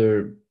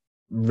particular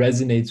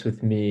resonates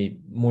with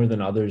me more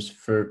than others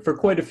for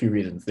quite a few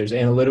reasons. There's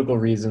analytical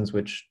reasons,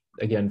 which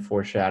again,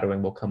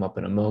 foreshadowing will come up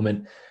in a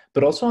moment,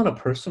 but also on a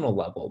personal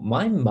level.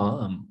 My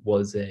mom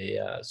was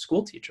a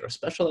school teacher, a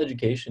special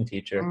education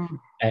teacher Mm.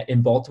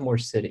 in Baltimore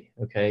City,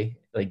 okay?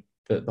 Like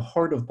the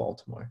heart of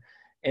Baltimore.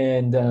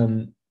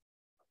 And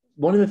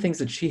one of the things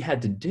that she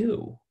had to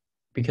do,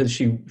 because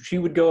she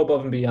would go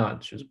above and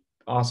beyond, she was an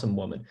awesome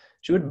woman,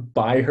 she would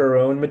buy her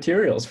own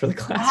materials for the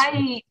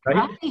classroom, Right,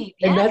 right? right,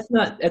 And yes.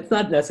 that's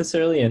not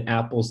necessarily an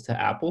apples to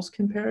apples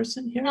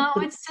comparison here, No,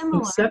 but it's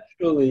similar.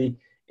 conceptually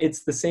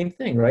it's the same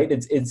thing, right?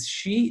 It's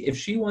she, if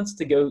she wants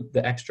to go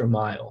the extra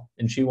mile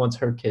and she wants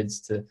her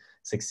kids to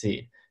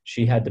succeed,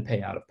 she had to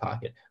pay out of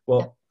pocket.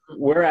 Well,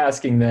 we're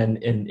asking then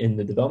in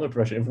the development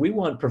profession, if we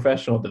want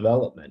professional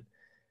development,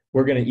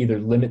 we're going to either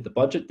limit the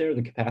budget there,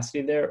 the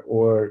capacity there,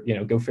 or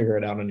go figure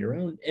it out on your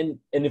own. And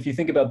if you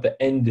think about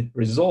the end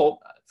result,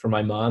 for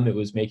my mom, it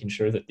was making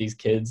sure that these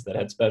kids that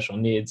had special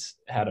needs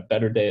had a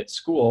better day at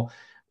school,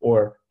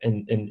 or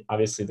and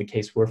obviously the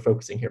case we're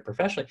focusing here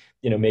professionally,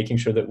 making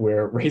sure that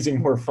we're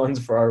raising more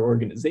funds for our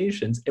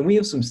organizations. And we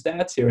have some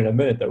stats here in a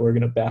minute that we're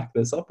going to back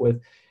this up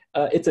with.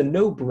 It's a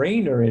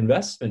no-brainer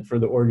investment for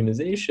the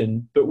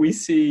organization, but we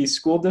see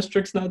school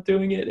districts not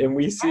doing it, and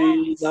we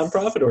see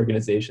nonprofit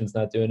organizations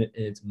not doing it,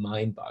 and it's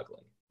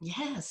mind-boggling.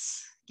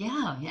 Yes,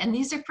 yeah, and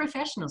these are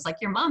professionals. Like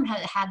your mom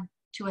had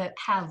to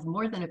have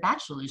more than a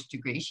bachelor's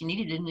degree. She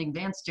needed an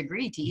advanced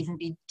degree to even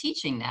be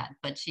teaching that,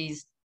 but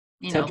she's,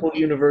 Temple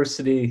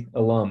University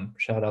alum.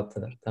 Shout out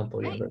to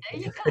Temple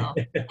University. There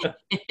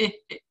you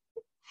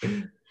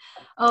go.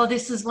 Oh,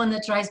 this is one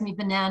that drives me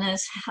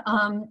bananas.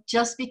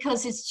 Just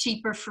because it's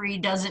cheap or free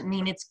doesn't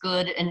mean it's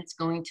good and it's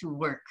going to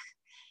work.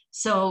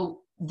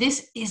 So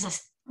this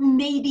is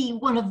maybe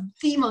one of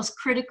the most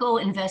critical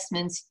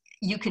investments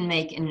you can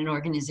make in an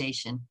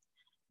organization.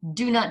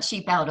 Do not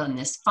cheap out on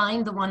this.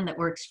 Find the one that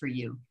works for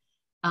you.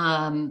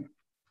 I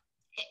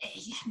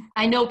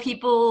know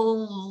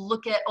people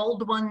look at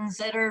old ones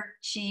that are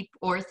cheap,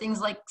 or things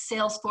like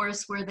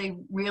Salesforce where they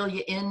reel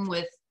you in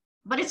with,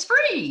 but it's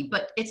free,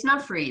 but it's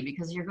not free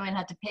because you're going to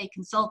have to pay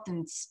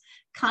consultants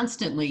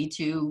constantly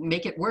to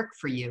make it work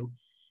for you.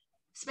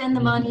 Spend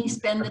the money,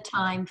 spend the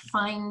time,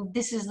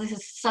 this is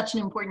such an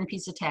important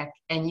piece of tech,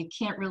 and you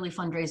can't really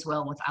fundraise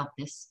well without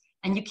this.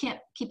 And you can't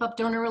keep up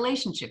donor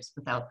relationships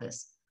without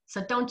this.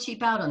 So don't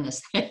cheap out on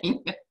this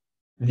thing.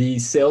 The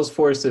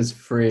Salesforce is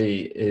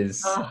free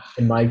is,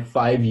 in my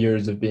 5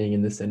 years of being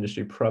in this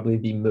industry, probably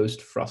the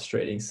most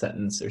frustrating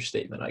sentence or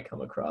statement I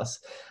come across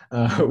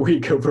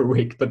week over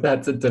week. But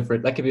that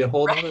could be a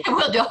whole other.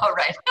 We'll do all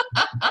right.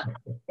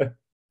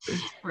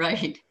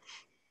 Right.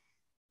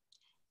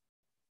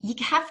 You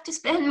have to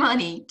spend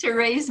money to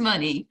raise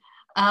money.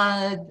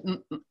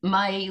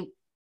 My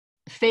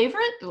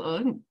favorite,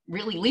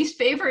 really least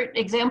favorite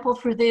example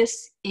for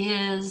this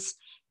is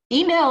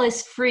email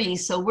is free,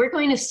 so we're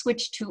going to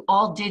switch to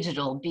all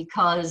digital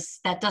because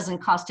that doesn't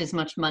cost as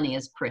much money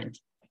as print.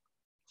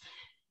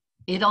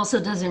 It also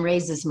doesn't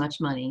raise as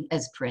much money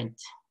as print.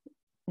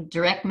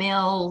 Direct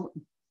mail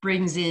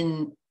brings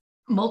in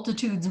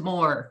multitudes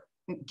more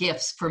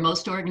gifts for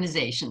most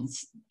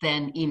organizations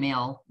than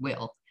email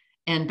will.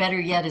 And better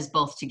yet is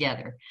both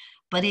together.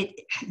 But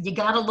you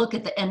got to look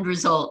at the end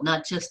result,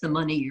 not just the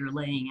money you're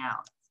laying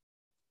out.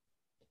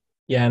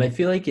 Yeah, and I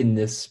feel like in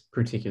this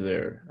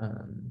particular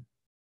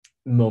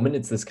moment,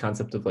 it's this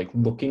concept of like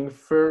looking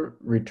for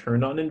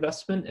return on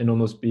investment and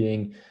almost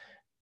being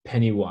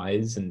penny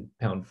wise and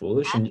pound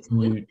foolish.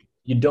 Absolutely. And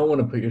you don't want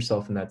to put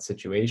yourself in that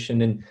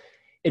situation,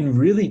 and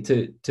really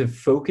to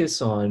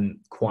focus on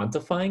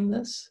quantifying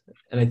this.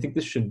 And I think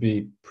this should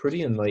be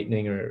pretty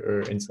enlightening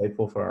or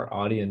insightful for our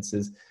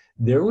audiences.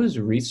 There was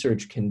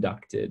research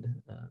conducted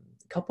a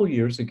couple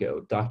years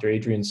ago, Dr.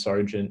 Adrian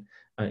Sargent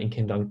in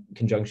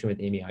conjunction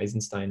with Amy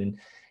Eisenstein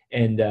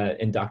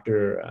and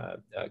Dr.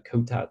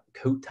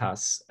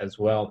 Kotas as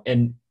well.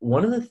 And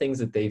one of the things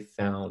that they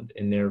found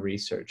in their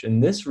research,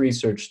 and this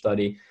research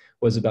study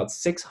was about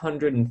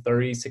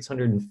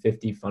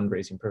 650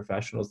 fundraising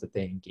professionals that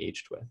they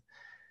engaged with.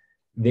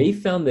 They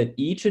found that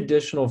each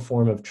additional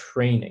form of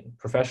training,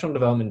 professional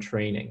development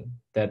training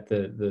that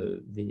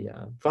the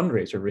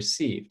fundraiser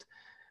received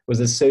was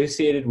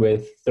associated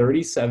with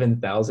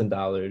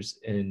 $37,000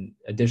 in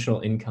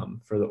additional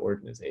income for the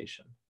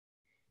organization.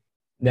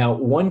 Now,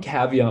 one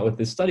caveat with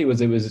this study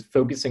was it was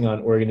focusing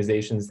on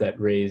organizations that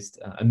raised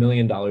 $1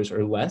 million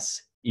or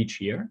less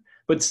each year,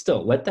 but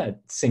still, let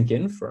that sink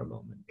in for a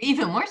moment.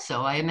 Even more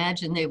so, I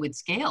imagine they would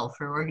scale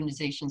for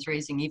organizations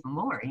raising even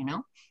more,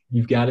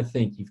 You've got to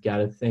think.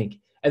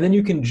 And then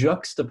you can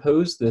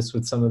juxtapose this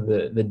with some of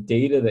the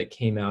data that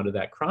came out of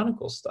that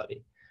Chronicle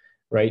study,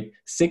 right?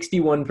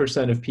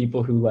 61% of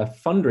people who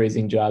left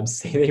fundraising jobs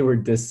say they were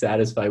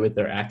dissatisfied with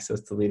their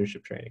access to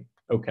leadership training.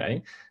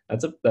 Okay,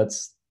 that's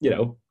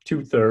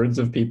 2/3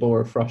 of people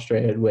were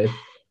frustrated with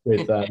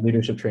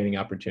leadership training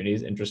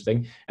opportunities.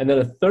 Interesting. And then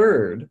a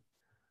third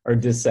are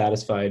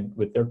dissatisfied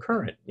with their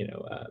current,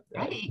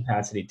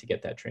 capacity to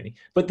get that training.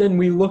 But then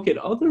we look at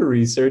other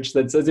research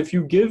that says if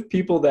you give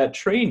people that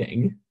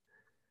training,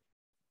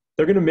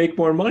 they're going to make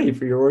more money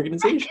for your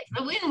organization. Right. It's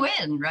a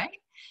win-win, right?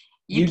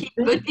 You keep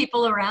good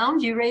people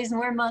around, you raise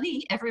more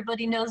money,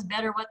 everybody knows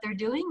better what they're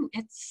doing.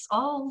 It's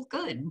all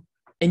good.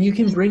 And you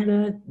can bring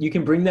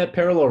that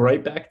parallel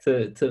right back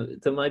to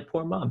my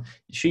poor mom.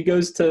 She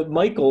goes to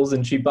Michael's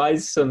and she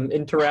buys some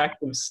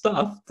interactive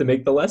stuff to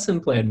make the lesson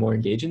plan more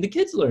engaging. The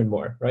kids learn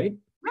more, right?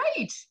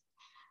 Right.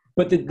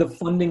 But the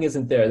funding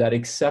isn't there. That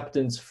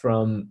acceptance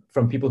from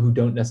people who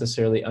don't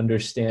necessarily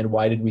understand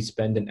why did we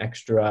spend an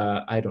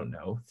extra, I don't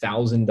know,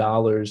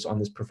 $1,000 on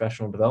this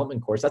professional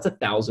development course. That's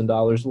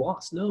 $1,000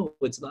 lost. No,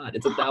 it's not.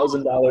 It's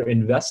 $1,000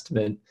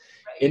 investment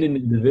in an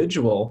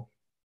individual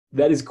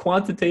that is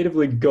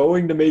quantitatively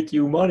going to make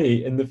you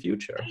money in the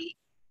future.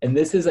 And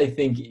this is, I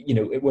think,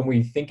 when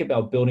we think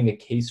about building a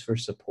case for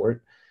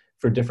support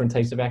for different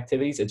types of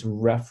activities, it's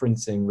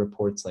referencing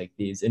reports like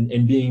these and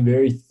being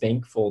very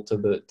thankful to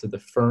the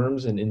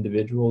firms and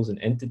individuals and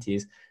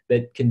entities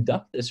that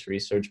conduct this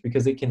research,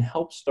 because it can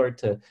help start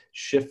to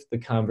shift the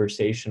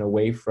conversation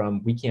away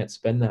from we can't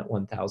spend that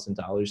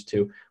 $1,000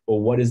 to, well,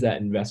 what is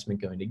that investment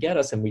going to get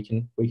us? And we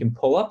can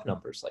pull up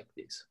numbers like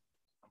these.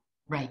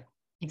 Right,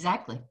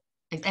 exactly.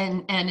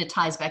 And it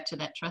ties back to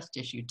that trust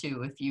issue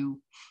too.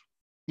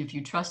 If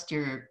you trust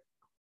your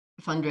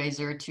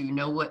fundraiser to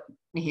know what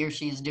he or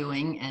she is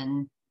doing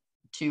and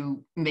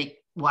to make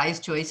wise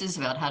choices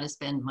about how to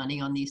spend money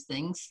on these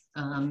things,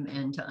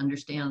 and to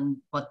understand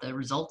what the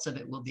results of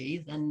it will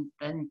be,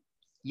 then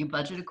you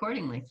budget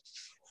accordingly.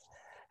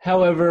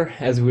 However,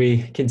 as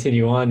we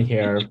continue on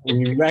here,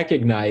 we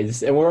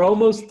recognize, and we're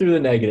almost through the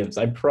negatives.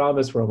 I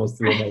promise we're almost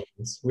through the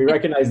negatives. We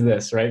recognize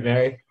this, right,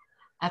 Mary?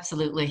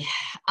 Absolutely.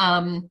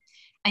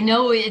 I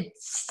know it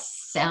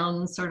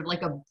sounds sort of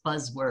like a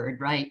buzzword,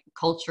 right?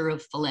 Culture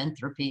of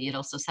philanthropy. It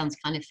also sounds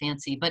kind of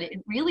fancy, but it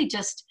really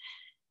just,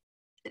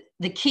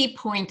 the key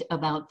point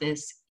about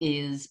this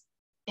is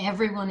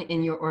everyone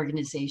in your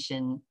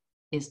organization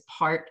is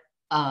part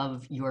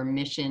of your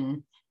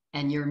mission,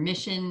 and your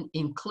mission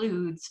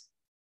includes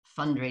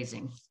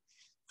fundraising.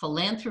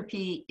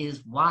 Philanthropy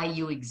is why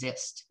you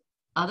exist.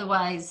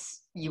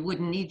 Otherwise, you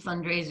wouldn't need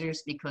fundraisers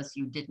because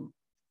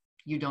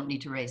you don't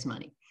need to raise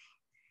money.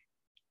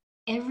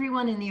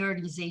 Everyone in the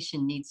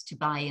organization needs to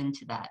buy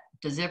into that.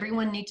 Does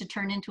everyone need to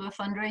turn into a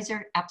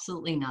fundraiser?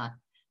 Absolutely not.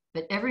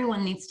 But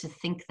everyone needs to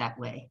think that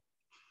way,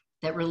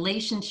 that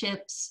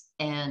relationships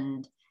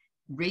and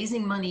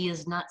raising money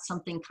is not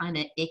something kind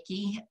of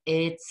icky.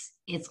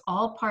 It's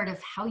all part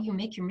of how you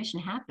make your mission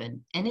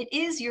happen. And it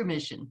is your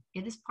mission.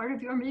 It is part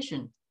of your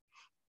mission.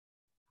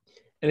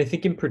 And I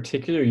think in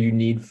particular, you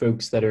need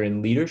folks that are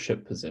in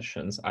leadership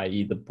positions,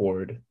 i.e. the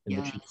board and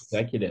the chief Yes.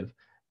 executive.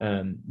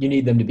 You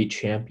need them to be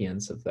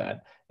champions of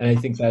that. And I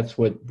think that's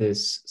what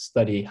this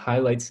study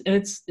highlights. And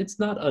it's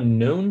not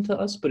unknown to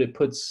us, but it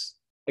puts,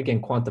 again,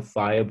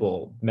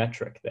 quantifiable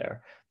metric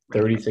there.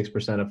 Right.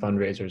 36% of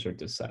fundraisers are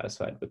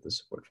dissatisfied with the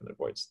support from their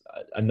boards.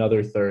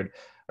 Another third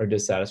are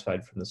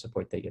dissatisfied from the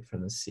support they get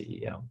from the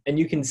CEO. And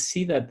you can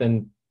see that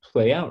then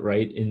play out,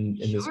 right, in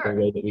this whole Sure.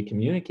 way that we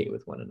communicate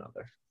with one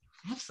another.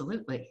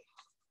 Absolutely.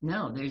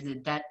 No,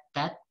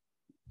 that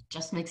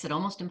just makes it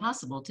almost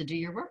impossible to do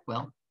your work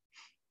well.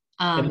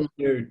 And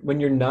Um, when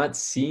you're not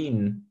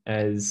seen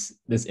as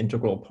this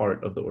integral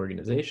part of the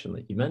organization,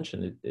 like you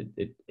mentioned,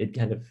 it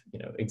kind of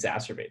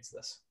exacerbates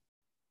this.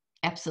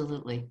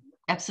 Absolutely.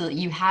 Absolutely.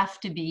 You have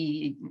to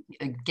be,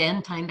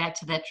 again, tying back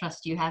to that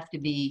trust, you have to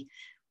be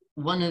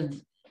one of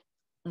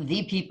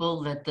the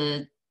people that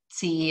the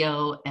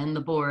CEO and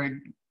the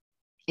board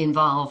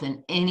involve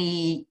in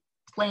any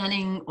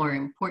planning or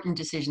important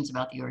decisions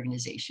about the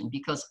organization,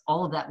 because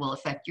all of that will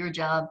affect your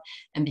job,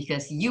 and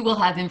because you will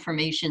have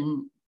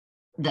information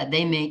that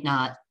they may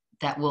not,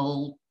 that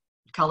will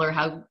color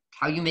how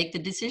you make the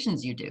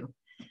decisions you do.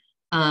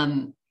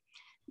 Um,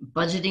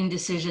 Budgeting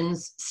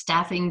decisions,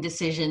 staffing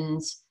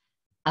decisions,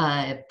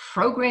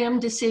 program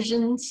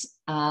decisions.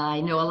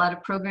 I know a lot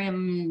of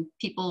program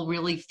people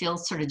really feel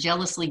sort of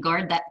jealously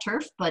guard that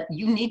turf, but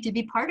you need to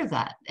be part of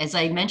that. As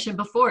I mentioned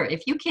before,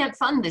 if you can't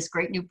fund this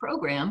great new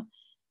program,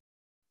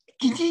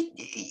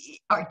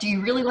 do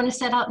you really want to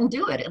set out and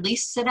do it? At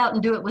least set out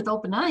and do it with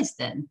open eyes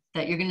then,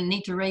 that you're going to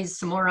need to raise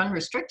some more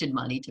unrestricted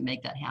money to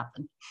make that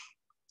happen.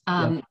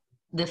 Yeah.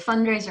 The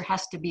fundraiser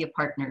has to be a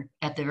partner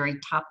at the very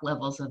top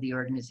levels of the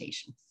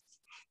organization.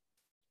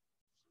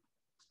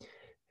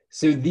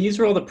 So these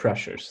are all the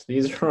pressures.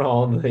 These are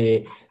all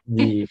the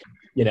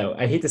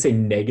I hate to say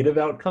negative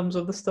outcomes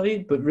of the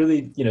study, but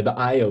really the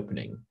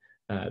eye-opening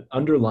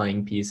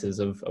underlying pieces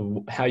of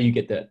how you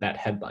get that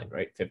headline,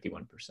 right?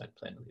 51%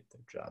 plan to leave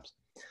their jobs.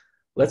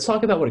 Let's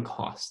talk about what it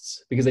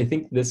costs, because I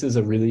think this is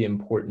a really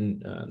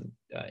important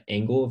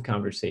angle of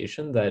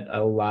conversation that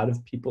a lot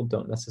of people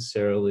don't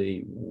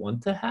necessarily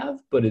want to have,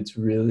 but it's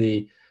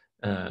really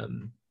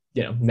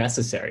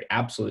necessary,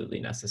 absolutely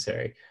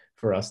necessary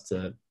for us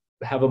to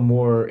have a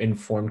more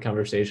informed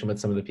conversation with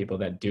some of the people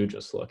that do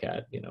just look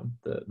at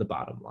the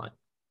bottom line.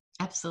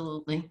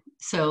 Absolutely.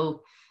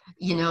 So,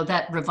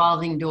 that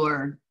revolving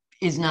door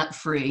is not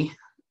free.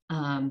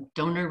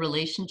 Donor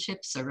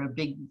relationships are a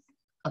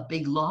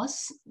big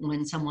loss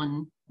when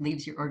someone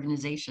leaves your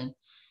organization.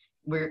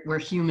 We're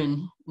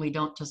human. We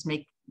don't just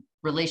make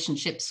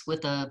relationships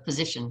with a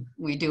position.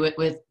 We do it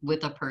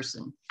with a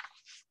person.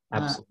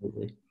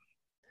 Absolutely.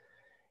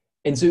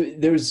 And so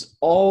there's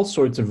all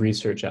sorts of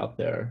research out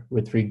there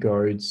with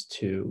regards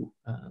to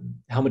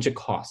how much it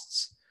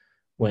costs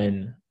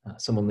when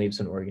someone leaves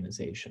an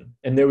organization.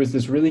 And there was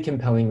this really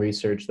compelling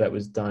research that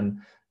was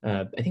done,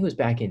 I think it was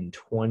back in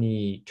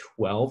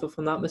 2012, if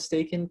I'm not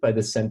mistaken, by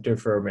the Center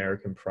for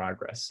American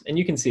Progress. And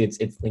you can see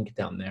it's linked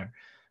down there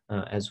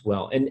as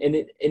well.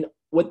 And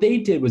what they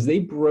did was they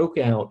broke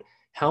out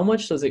how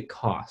much does it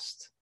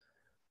cost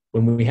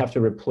when we have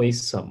to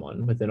replace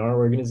someone within our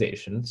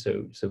organization,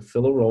 so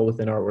fill a role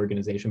within our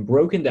organization,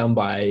 broken down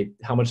by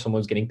how much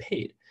someone's getting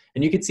paid.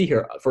 And you can see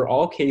here, for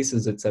all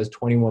cases, it says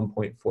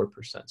 21.4%.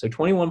 So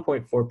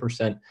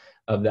 21.4%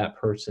 of that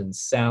person's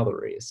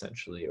salary,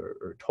 essentially,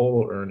 or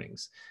total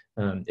earnings,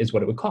 is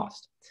what it would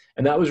cost.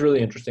 And that was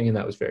really interesting, and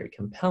that was very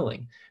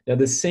compelling. Now,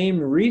 the same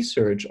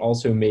research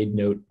also made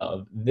note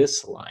of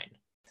this line,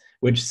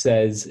 which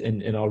says,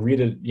 and I'll read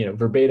it,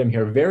 verbatim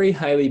here: very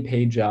highly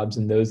paid jobs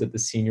and those at the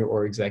senior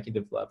or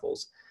executive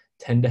levels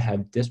tend to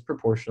have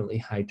disproportionately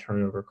high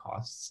turnover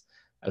costs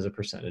as a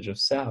percentage of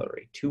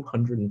salary,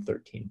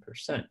 213%.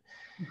 And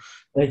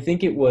I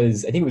think it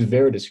was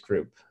Veritas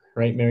Group,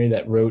 right, Mary,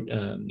 that wrote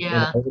an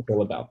Yeah.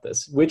 article about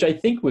this, which I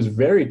think was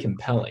very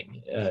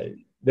compelling.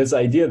 This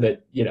idea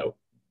that,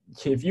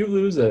 if you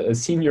lose a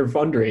senior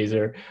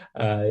fundraiser,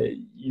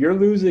 you're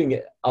losing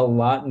a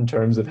lot in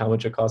terms of how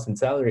much it costs in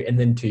salary. And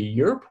then to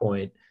your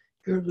point,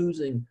 you're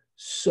losing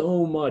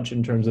so much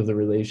in terms of the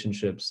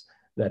relationships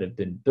that have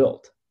been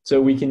built. So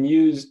we can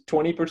use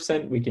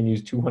 20%, we can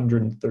use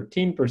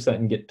 213%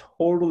 and get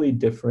totally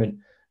different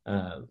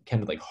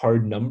kind of like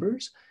hard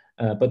numbers.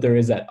 But there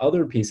is that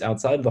other piece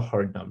outside of the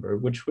hard number,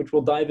 which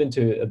we'll dive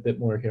into a bit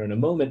more here in a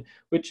moment,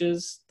 which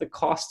is the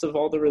cost of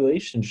all the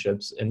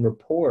relationships and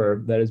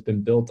rapport that has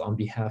been built on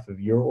behalf of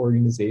your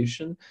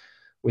organization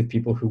with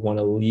people who want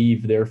to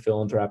leave their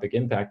philanthropic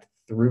impact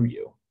through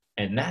you.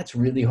 And that's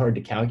really hard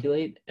to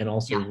calculate, and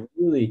also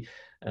really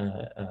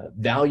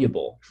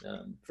valuable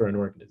for an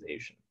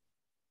organization.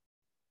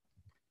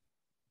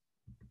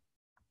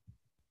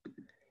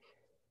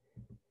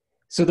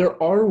 So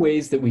there are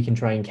ways that we can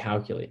try and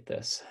calculate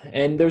this.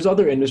 And there's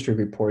other industry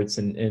reports,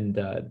 and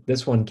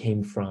this one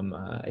came from,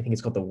 I think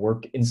it's called the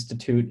Work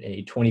Institute,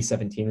 a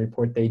 2017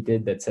 report they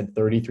did that said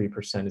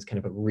 33% is kind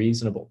of a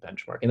reasonable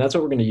benchmark. And that's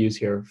what we're going to use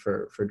here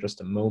for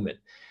just a moment.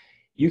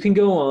 You can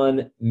go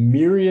on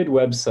myriad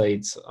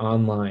websites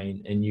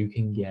online and you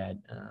can get,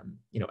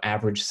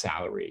 average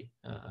salary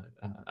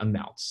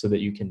amounts so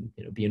that you can,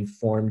 be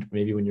informed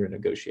maybe when you're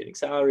negotiating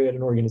salary at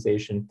an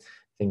organization,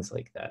 things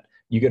like that.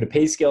 You go to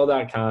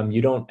payscale.com,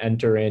 you don't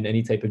enter in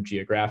any type of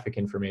geographic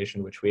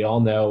information, which we all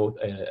know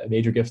a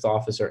major gift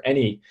office or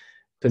any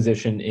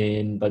position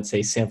in, let's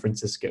say, San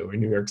Francisco or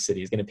New York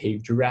City is going to pay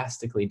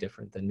drastically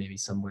different than maybe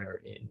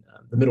somewhere in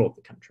the middle of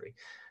the country.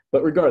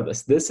 But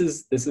regardless, this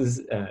is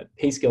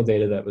PayScale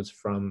data that was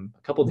from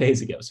a couple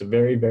days ago, so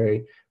very,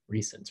 very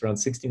recent. It's around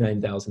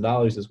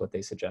 $69,000 is what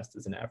they suggest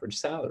as an average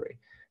salary.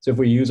 So if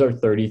we use our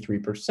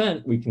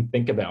 33%, we can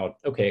think about,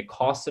 okay, it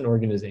costs an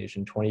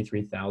organization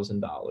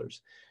 $23,000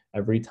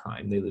 every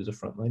time they lose a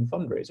frontline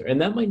fundraiser. And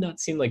that might not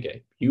seem like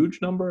a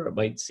huge number. It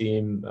might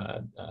seem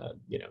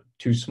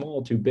too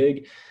small, too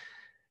big.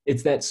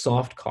 It's that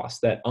soft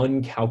cost, that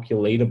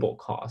uncalculatable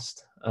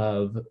cost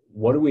of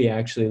what do we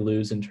actually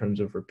lose in terms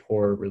of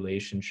rapport,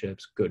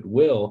 relationships,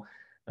 goodwill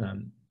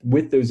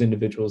with those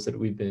individuals that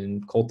we've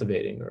been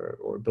cultivating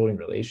or building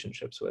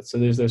relationships with. So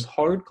there's this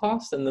hard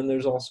cost, and then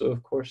there's also,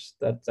 of course,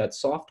 that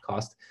soft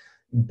cost.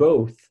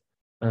 Both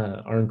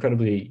are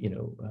incredibly,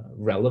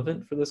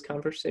 relevant for this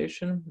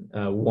conversation.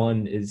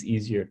 One is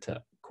easier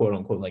to quote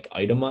unquote like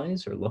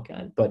itemize or look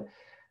at, but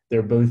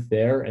they're both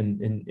there, and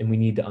we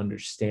need to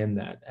understand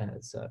that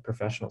as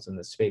professionals in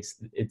this space.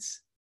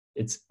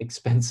 It's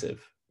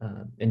expensive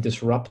and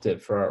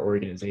disruptive for our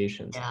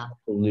organizations to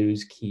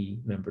lose key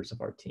members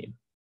of our team.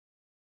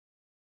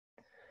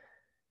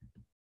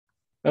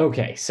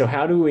 Okay, so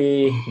how do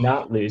we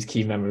not lose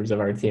key members of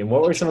our team?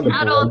 What were some of the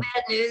not all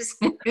bad news?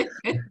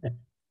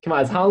 Come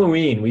on, it's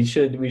Halloween. We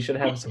should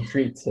have some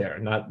treats here,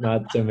 not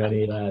so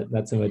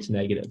much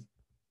negative.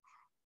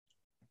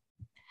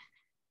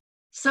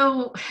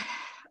 So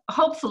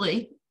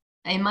hopefully,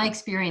 in my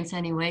experience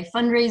anyway,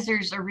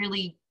 fundraisers are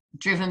really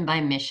driven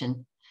by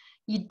mission.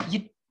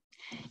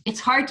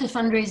 It's hard to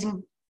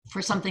fundraising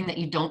for something that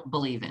you don't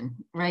believe in,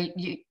 right?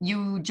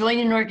 You join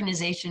an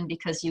organization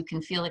because you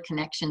can feel a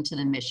connection to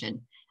the mission.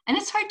 And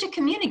it's hard to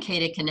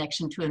communicate a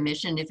connection to a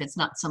mission if it's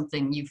not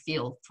something you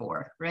feel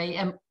for, right?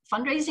 And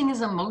fundraising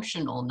is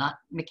emotional, not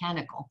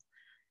mechanical.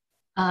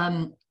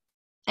 And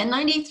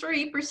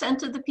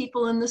 93% of the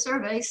people in the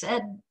survey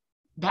said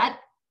that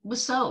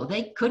was so.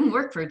 They couldn't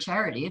work for a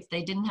charity if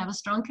they didn't have a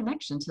strong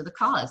connection to the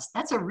cause.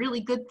 That's a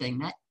really good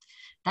thing.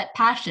 That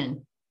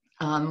passion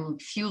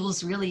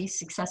fuels really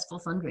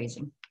successful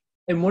fundraising.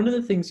 And one of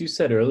the things you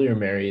said earlier,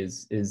 Mary,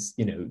 is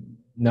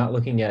not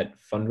looking at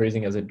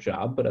fundraising as a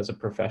job, but as a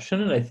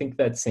profession. And I think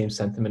that same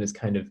sentiment is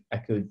kind of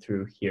echoed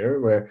through here,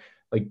 where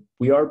like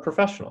we are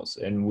professionals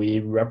and we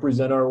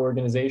represent our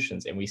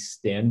organizations and we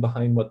stand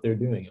behind what they're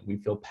doing and we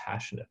feel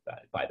passionate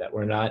by that.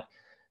 We're not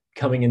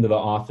coming into the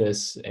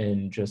office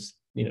and just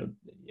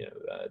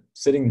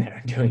sitting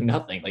there and doing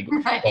nothing. Like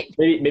right.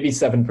 maybe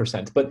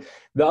 7%, but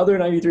the other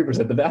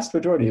 93%, the vast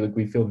majority, like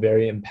we feel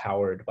very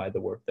empowered by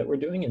the work that we're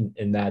doing,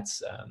 and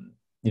that's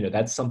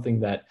that's something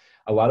that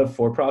a lot of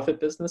for-profit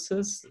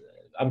businesses.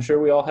 I'm sure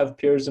we all have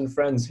peers and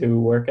friends who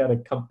work at a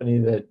company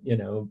that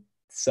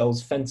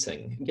sells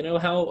fencing. You know,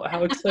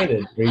 how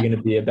excited are you going to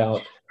be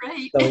about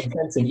Right. selling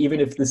fencing, even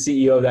if the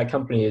CEO of that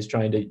company is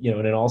trying to,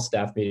 in an all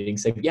staff meeting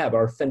say, yeah, but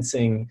our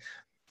fencing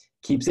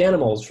keeps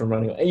animals from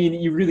running away.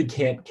 You really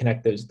can't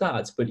connect those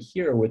dots. But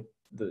here with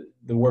the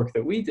work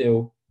that we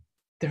do,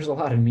 there's a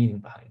lot of meaning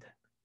behind it.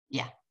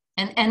 Yeah.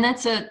 And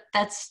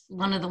that's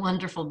one of the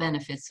wonderful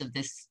benefits of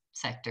this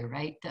sector,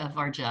 right? Of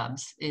our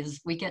jobs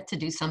is we get to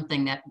do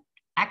something that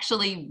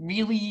actually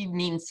really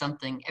means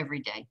something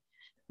every day.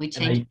 We And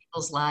change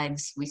people's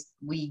lives.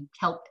 We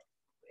help.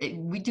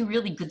 We do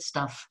really good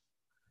stuff.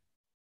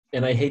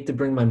 I hate to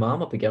bring my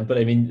mom up again, but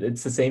I mean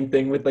it's the same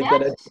thing with like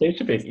that Yes.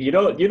 education piece. You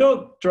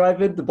don't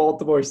drive into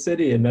Baltimore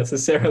City and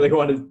necessarily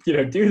want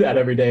to do that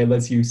every day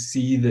unless you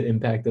see the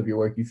impact of your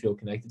work, you feel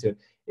connected to it.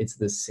 It's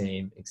the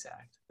same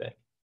exact thing.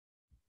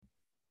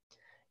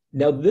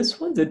 Now, this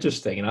one's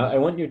interesting, and I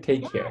want your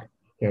take Yeah.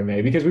 here,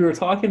 May, because we were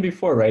talking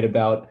before, right,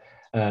 about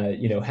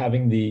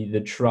having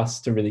the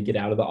trust to really get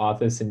out of the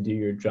office and do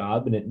your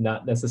job, and it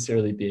not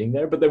necessarily being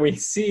there. But then we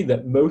see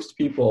that most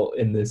people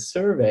in this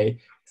survey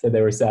said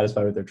they were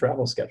satisfied with their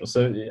travel schedule.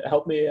 So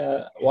help me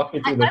walk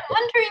me through this. I'm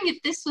wondering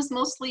if this was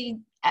mostly.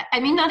 I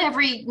mean, not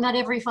every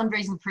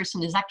fundraising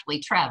person is actually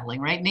traveling,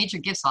 right? Major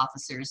gifts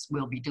officers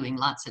will be doing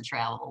lots of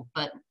travel,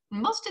 but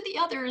most of the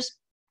others,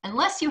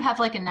 unless you have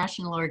like a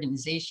national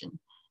organization,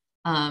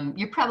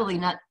 you're probably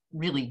not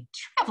really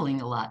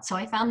traveling a lot. So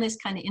I found this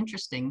kind of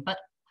interesting. But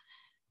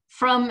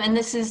and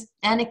this is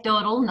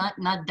anecdotal,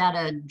 not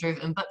data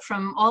driven, but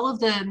from all of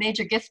the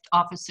major gift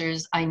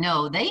officers I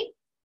know, they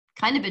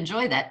kind of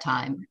enjoy that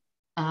time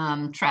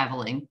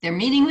traveling. They're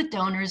meeting with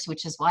donors,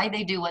 which is why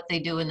they do what they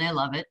do and they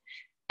love it.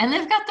 And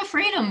they've got the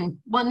freedom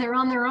when they're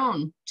on their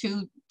own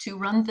to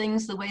run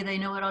things the way they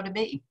know it ought to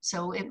be.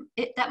 So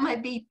that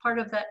might be part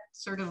of that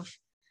sort of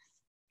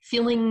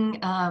feeling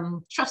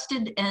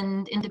trusted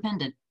and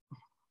independent.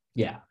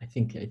 Yeah, I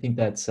think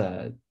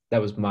that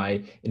was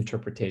my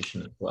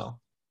interpretation as well.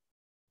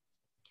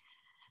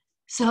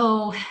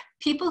 So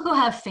people who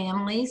have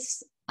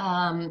families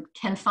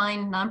can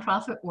find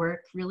nonprofit work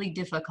really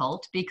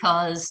difficult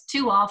because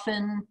too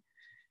often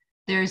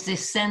there's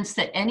this sense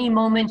that any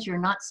moment you're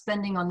not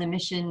spending on the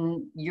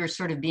mission, you're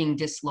sort of being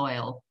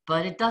disloyal,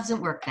 but it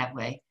doesn't work that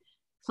way.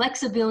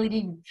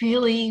 Flexibility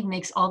really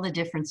makes all the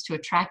difference to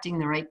attracting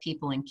the right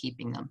people and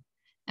keeping them.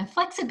 And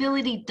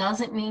flexibility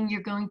doesn't mean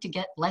you're going to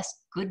get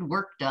less good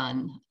work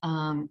done.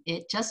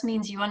 It just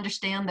means you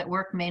understand that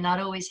work may not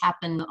always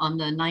happen on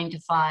the 9 to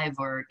 5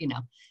 or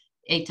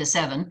 8 to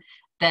 7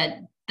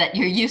 that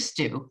you're used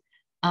to.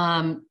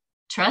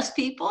 Trust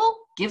people,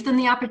 give them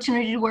the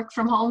opportunity to work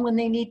from home when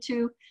they need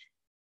to.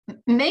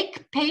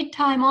 Make paid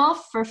time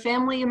off for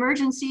family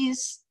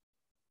emergencies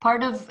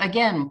part of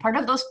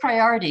those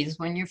priorities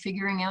when you're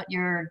figuring out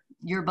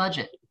your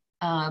budget.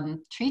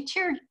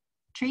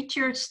 Treat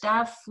your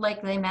staff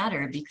like they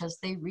matter because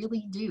they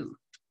really do.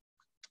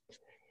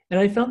 And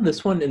I found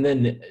this one, and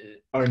then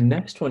our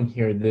next one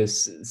here,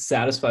 this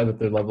satisfied with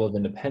their level of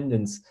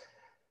independence.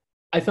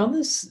 I found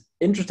this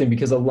interesting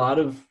because a lot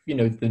of,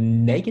 the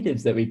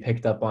negatives that we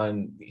picked up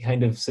on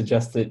kind of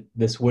suggest that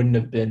this wouldn't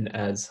have been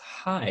as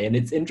high. And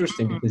it's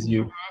interesting because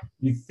you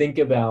think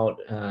about,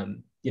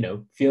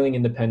 feeling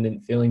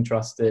independent, feeling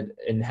trusted,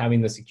 and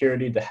having the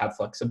security to have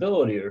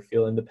flexibility or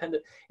feel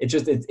independent.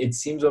 It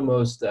seems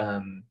almost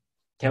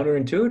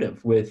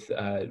counterintuitive with,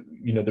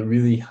 the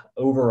really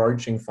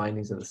overarching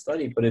findings of the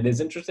study. But it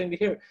is interesting to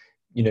hear,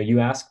 you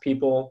ask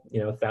people,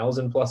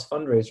 1,000+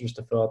 fundraisers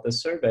to fill out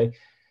this survey.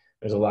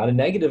 There's a lot of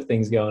negative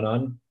things going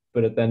on,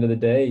 but at the end of the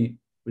day,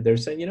 they're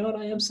saying, you know what,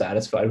 I am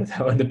satisfied with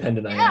how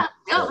independent I am. Yeah,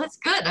 no, that's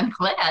good. I'm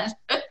glad.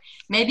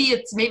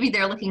 Maybe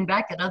they're looking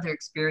back at other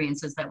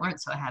experiences that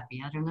weren't so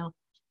happy. I don't know.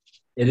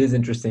 It is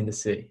interesting to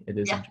see. It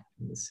is Yeah,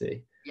 interesting to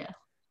see. yeah.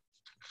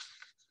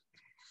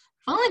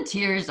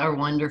 Volunteers are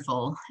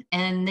wonderful,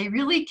 and they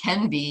really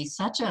can be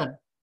such a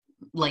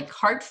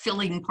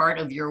heart-filling part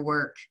of your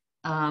work.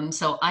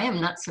 So I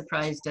am not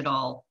surprised at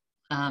all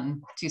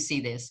to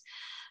see this.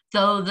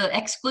 Though the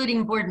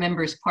excluding board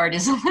members part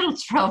is a little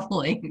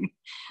troubling.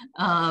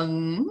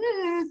 Um,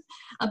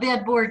 a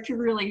bad board can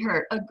really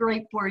hurt. A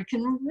great board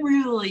can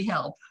really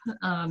help.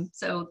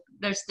 So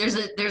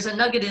there's a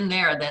nugget in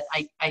there that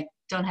I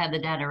don't have the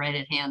data right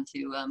at hand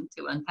to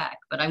unpack.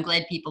 But I'm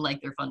glad people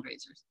like their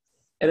fundraisers.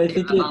 And I Their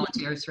think it,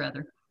 volunteers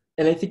rather.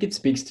 and I think it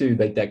speaks to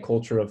like that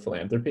culture of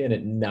philanthropy and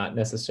it not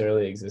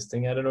necessarily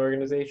existing at an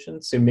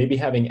organization. So maybe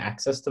having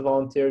access to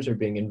volunteers or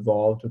being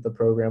involved with the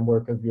program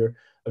work of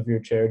your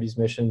charity's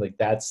mission, like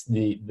that's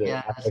the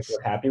aspect Yes.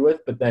 we're happy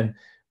with. But then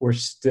we're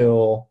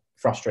still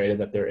frustrated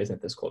that there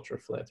isn't this culture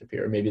of philanthropy,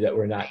 or maybe that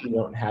we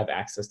don't have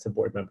access to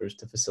board members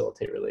to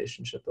facilitate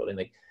relationship building.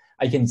 Like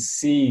I can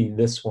see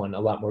this one a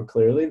lot more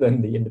clearly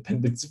than the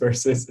independence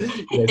versus some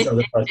of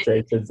the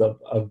frustrations of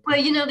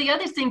Well, the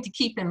other thing to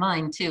keep in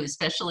mind too,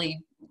 especially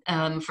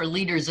for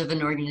leaders of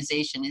an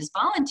organization, is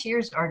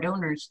volunteers are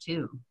donors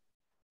too.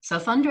 So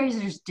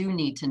fundraisers do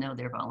need to know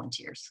their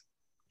volunteers.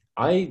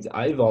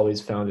 I've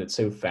always found it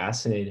so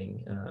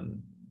fascinating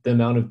the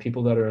amount of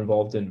people that are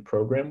involved in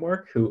program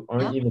work who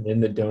aren't Yep. even in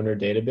the donor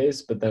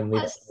database, but then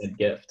leave Yes. a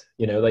gift,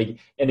 like,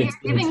 and They're it's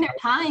giving their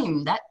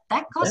time. That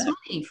costs yeah,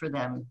 money for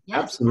them. Yes.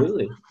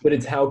 absolutely. But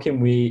it's how can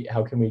we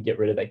get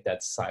rid of like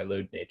that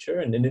siloed nature?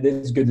 And it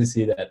is good to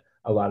see that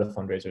a lot of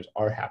fundraisers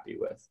are happy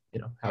with,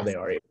 how Yes. they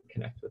are able to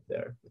connect with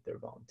their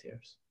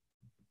volunteers.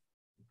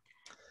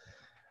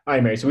 All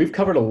right, Mary. So we've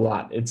covered a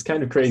lot. It's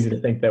kind of crazy to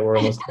think that we're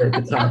almost here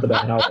at the top of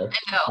that hour.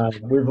 I know.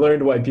 We've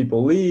learned why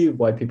people leave,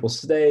 why people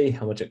stay,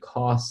 how much it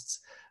costs.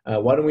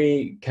 Why don't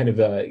we kind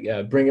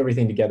of bring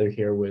everything together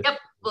here with? Yep.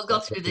 We'll go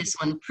through this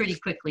one pretty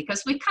quickly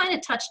because we kind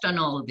of touched on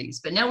all of these,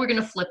 but now we're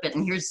going to flip it.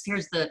 And here's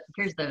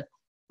the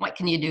what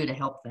can you do to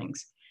help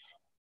things?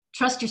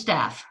 Trust your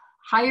staff.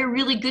 Hire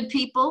really good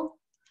people,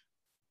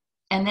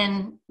 and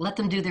then let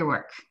them do their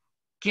work.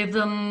 Give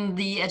them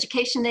the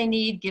education they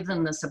need. Give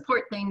them the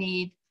support they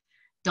need.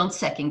 Don't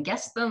second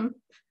guess them.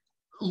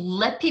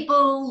 Let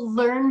people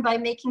learn by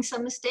making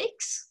some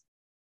mistakes.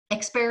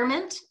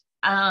 Experiment.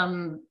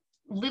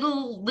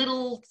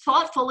 Little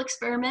thoughtful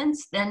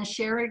experiments, then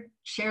share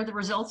the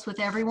results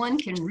with everyone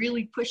can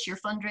really push your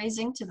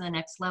fundraising to the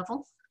next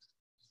level.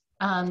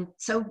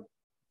 So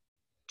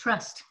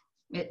trust.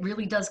 It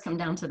really does come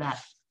down to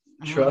that.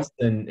 Trust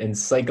and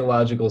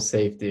psychological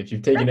safety. If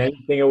you've taken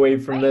anything away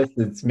from this,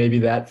 it's maybe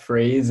that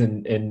phrase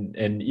and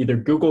either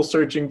Google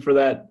searching for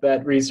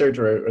that research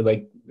or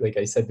like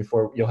I said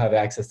before, you'll have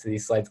access to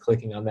these slides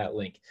clicking on that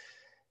link.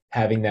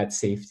 Having that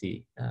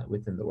safety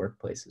within the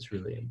workplace is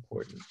really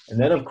important. And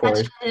then, of course,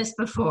 I touched on this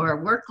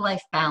before,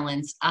 work-life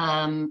balance.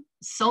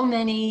 So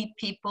many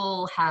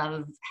people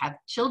have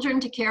children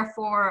to care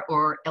for,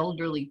 or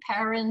elderly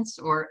parents,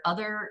 or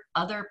other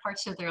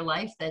parts of their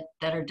life that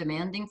are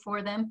demanding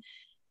for them.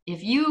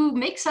 If you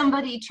make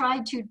somebody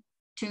try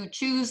to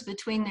choose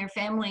between their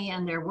family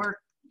and their work,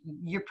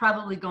 you're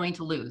probably going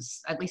to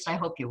lose. At least I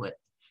hope you would.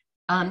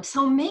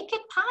 So make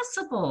it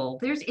possible.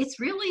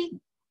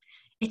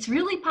 It's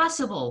really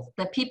possible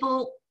that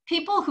people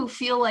who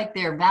feel like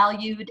they're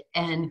valued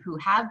and who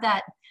have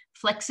that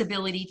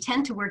flexibility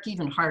tend to work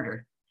even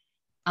harder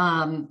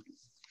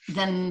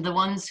than the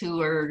ones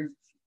who are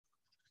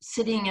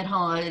sitting at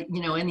home,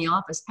 in the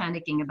office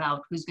panicking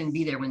about who's going to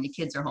be there when the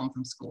kids are home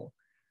from school.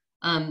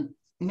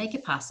 Make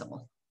it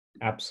possible.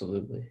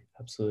 Absolutely.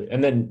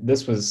 And then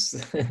this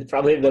was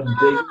probably the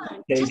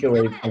big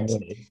takeaway from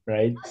me,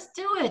 right? Just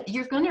do it.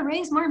 You're going to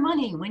raise more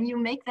money when you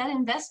make that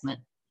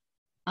investment.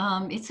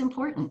 It's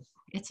important.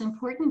 It's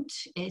important.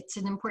 It's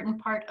an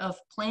important part of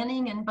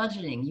planning and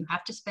budgeting. You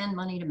have to spend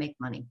money to make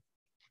money.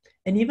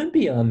 And even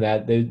beyond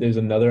that, there's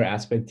another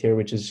aspect here,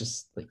 which is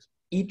just like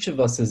each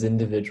of us as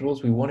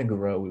individuals, we want to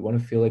grow. We want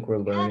to feel like we're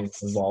learning,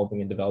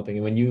 evolving, and developing.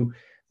 And when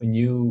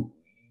you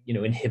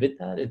inhibit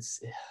that,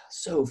 it's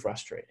so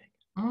frustrating.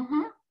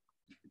 Mm-hmm.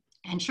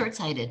 And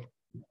short-sighted.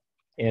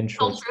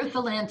 Culture of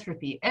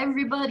philanthropy.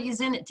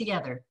 Everybody's in it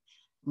together.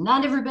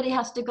 Not everybody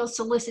has to go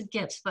solicit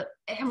gifts, but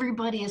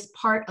everybody is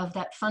part of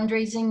that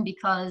fundraising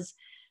because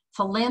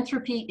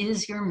philanthropy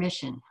is your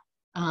mission.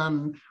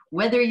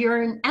 Whether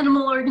you're an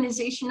animal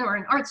organization or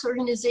an arts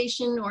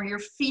organization or you're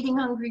feeding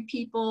hungry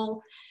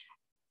people,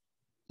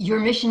 your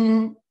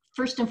mission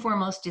first and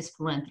foremost is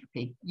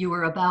philanthropy. You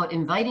are about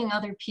inviting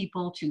other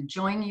people to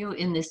join you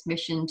in this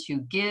mission, to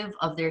give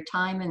of their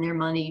time and their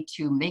money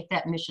to make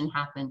that mission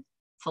happen.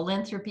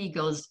 Philanthropy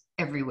goes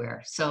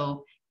everywhere.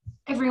 So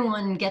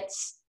everyone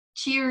gets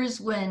cheers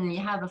when you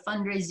have a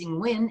fundraising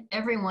win.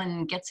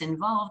 Everyone gets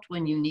involved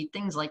when you need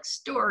things like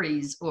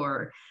stories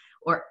or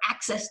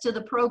access to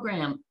the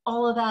program.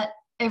 All of that,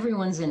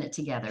 everyone's in it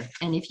together.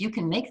 And if you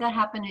can make that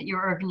happen at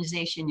your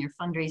organization, your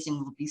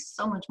fundraising will be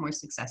so much more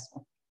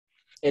successful.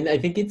 And I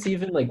think it's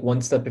even like one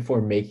step before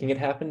making it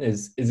happen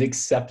is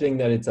accepting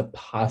that it's a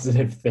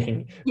positive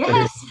thing.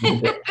 Yes.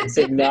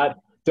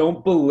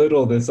 Don't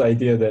belittle this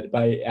idea that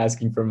by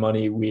asking for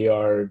money, we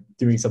are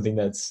doing something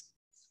that's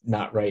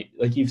not right.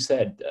 Like you've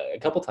said a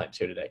couple times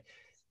here today,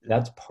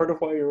 that's part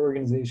of why your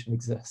organization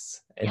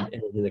exists and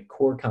it is a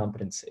core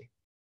competency.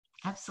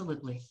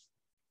 Absolutely.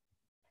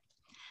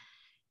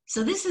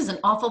 So this is an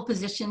awful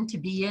position to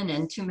be in,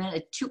 and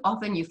too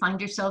often you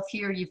find yourself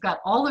here. You've got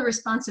all the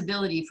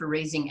responsibility for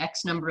raising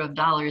X number of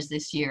dollars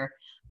this year,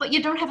 but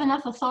you don't have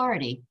enough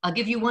authority. I'll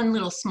give you one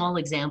little small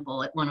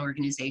example at one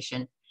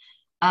organization.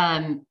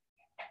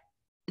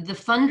 The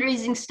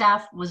fundraising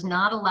staff was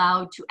not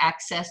allowed to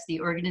access the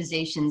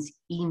organization's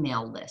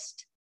email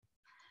list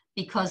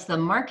because the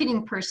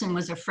marketing person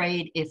was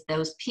afraid if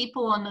those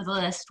people on the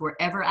list were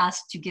ever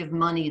asked to give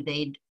money,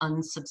 they'd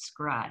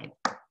unsubscribe.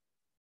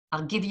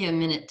 I'll give you a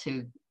minute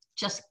to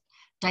just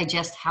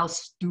digest how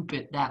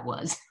stupid that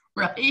was,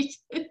 right?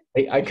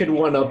 I could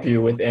one up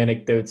you with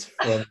anecdotes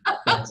from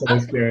some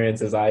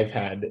experiences I've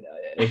had.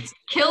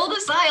 Kill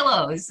the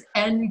silos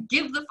and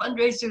give the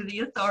fundraiser the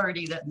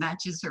authority that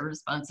matches her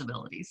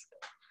responsibilities.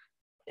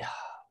 Yeah,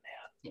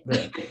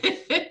 man.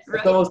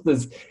 It's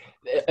almost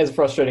as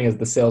frustrating as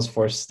the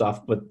Salesforce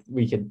stuff, but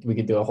we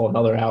could do a whole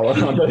another hour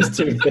on those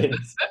two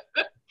things.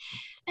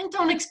 And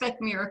don't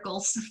expect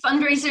miracles.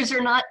 Fundraisers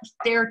are not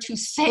there to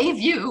save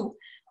you,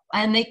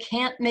 and they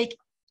can't make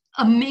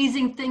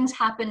amazing things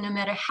happen no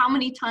matter how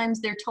many times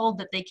they're told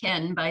that they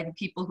can by the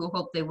people who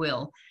hope they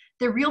will.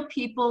 They're real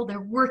people,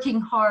 they're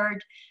working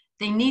hard,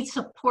 they need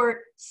support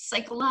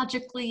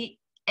psychologically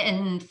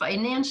and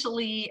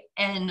financially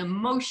and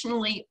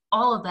emotionally,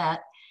 all of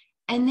that.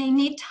 And they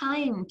need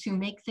time to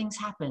make things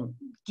happen.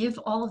 Give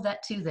all of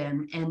that to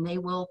them, and they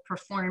will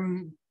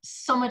perform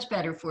so much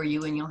better for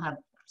you, and you'll have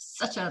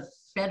such a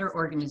better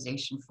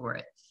organization for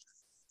it.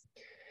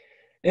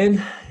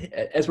 And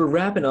as we're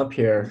wrapping up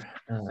here,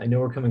 I know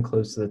we're coming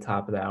close to the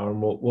top of the hour,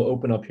 and we'll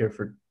open up here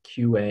for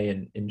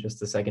QA in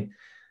just a second.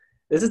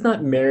 This is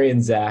not Mary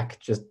and Zach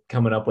just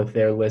coming up with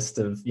their list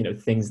of,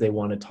 things they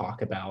want to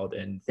talk about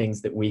and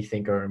things that we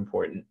think are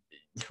important.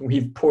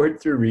 We've poured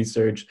through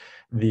research.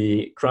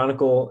 The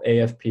Chronicle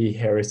AFP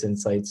Harris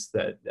Insights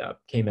that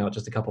came out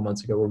just a couple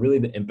months ago were really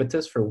the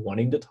impetus for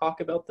wanting to talk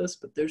about this,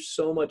 but there's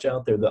so much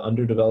out there. The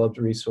underdeveloped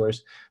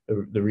resource,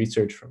 the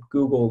research from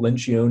Google,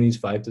 Lencioni's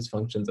 5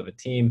 Dysfunctions of a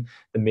Team,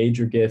 the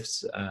Major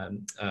Gifts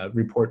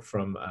report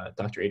from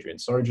Dr. Adrian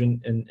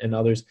Sargent and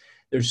others.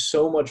 There's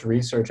so much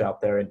research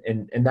out there,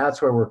 and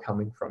that's where we're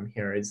coming from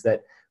here, is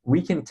that we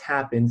can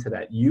tap into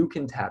that. You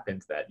can tap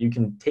into that. You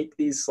can take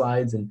these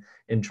slides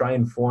and try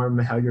and form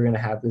how you're going to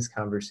have this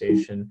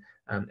conversation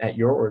at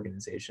your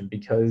organization,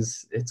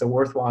 because it's a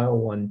worthwhile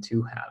one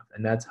to have.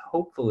 And that's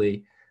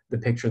hopefully the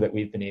picture that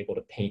we've been able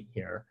to paint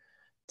here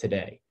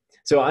today.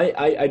 So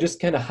I just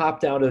kind of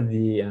hopped out of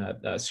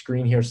the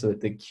screen here so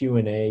that the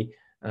Q&A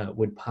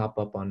would pop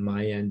up on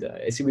my end.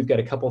 I see we've got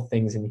a couple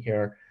things in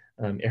here.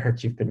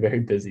 Eric, you've been very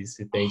busy,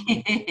 so thank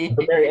you.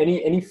 But Mary,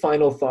 any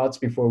final thoughts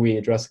before we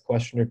address a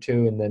question or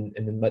two, and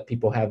then let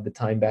people have the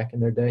time back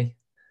in their day?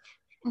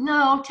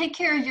 No, take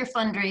care of your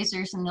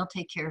fundraisers, and they'll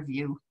take care of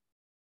you.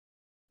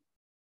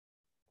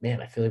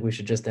 Man, I feel like we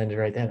should just end it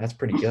right there. That's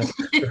pretty good.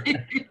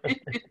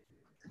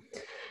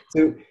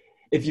 So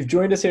if you've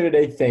joined us here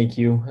today, thank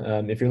you.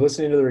 If you're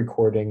listening to the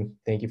recording,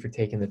 thank you for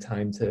taking the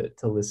time to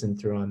listen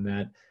through on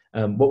that.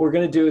 What we're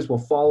going to do is we'll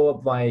follow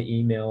up via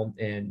email,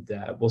 and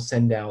we'll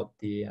send out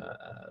the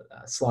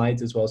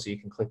slides as well, so you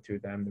can click through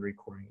them, the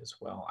recording as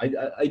well.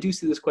 I do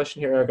see this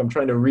question here, Eric. I'm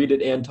trying to read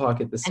it and talk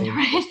at the same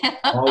time.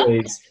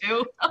 Always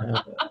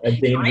a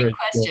dangerous Great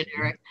question,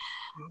 Eric.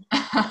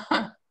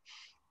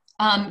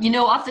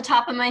 Off the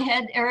top of my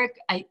head, Eric,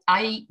 I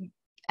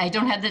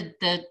don't have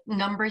the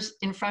numbers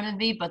in front of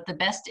me, but the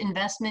best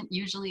investment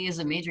usually is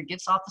a major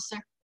gifts officer,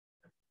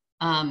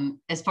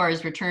 as far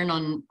as return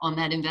on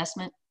that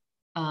investment.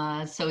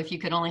 So if you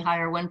could only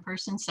hire one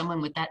person,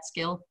 someone with that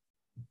skill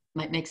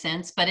might make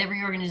sense, but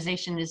every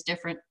organization is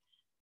different.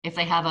 If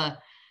they have a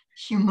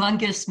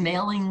humongous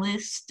mailing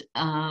list,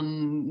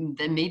 then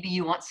maybe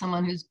you want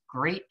someone who's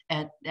great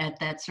at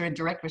that sort of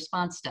direct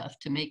response stuff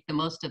to make the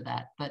most of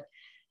that. But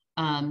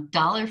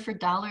dollar for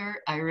dollar,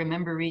 I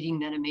remember reading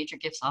that a major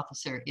gifts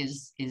officer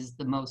is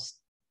the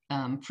most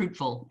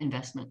fruitful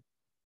investment.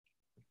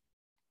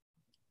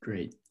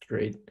 Great.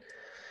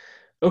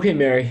 Okay,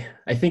 Mary,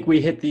 I think we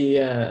hit the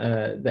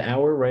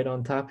hour right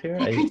on top here.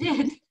 We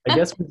did. I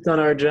guess we've done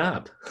our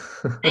job.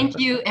 Thank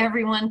you,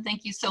 everyone.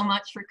 Thank you so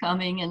much for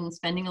coming and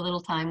spending a little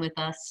time with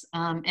us.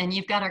 And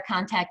you've got our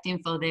contact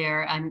info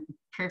there. I'm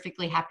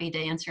perfectly happy to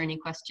answer any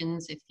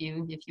questions if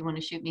you want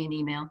to shoot me an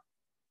email.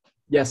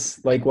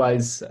 Yes,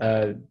 likewise.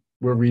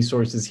 We're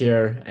resources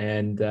here,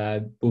 and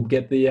we'll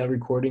get the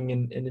recording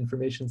and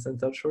information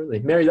sent out shortly.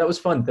 Mary, that was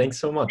fun. Thanks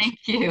so much. Thank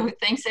you.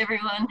 Thanks,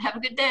 everyone. Have a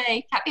good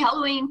day. Happy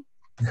Halloween.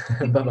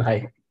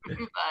 Bye-bye.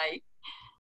 Bye.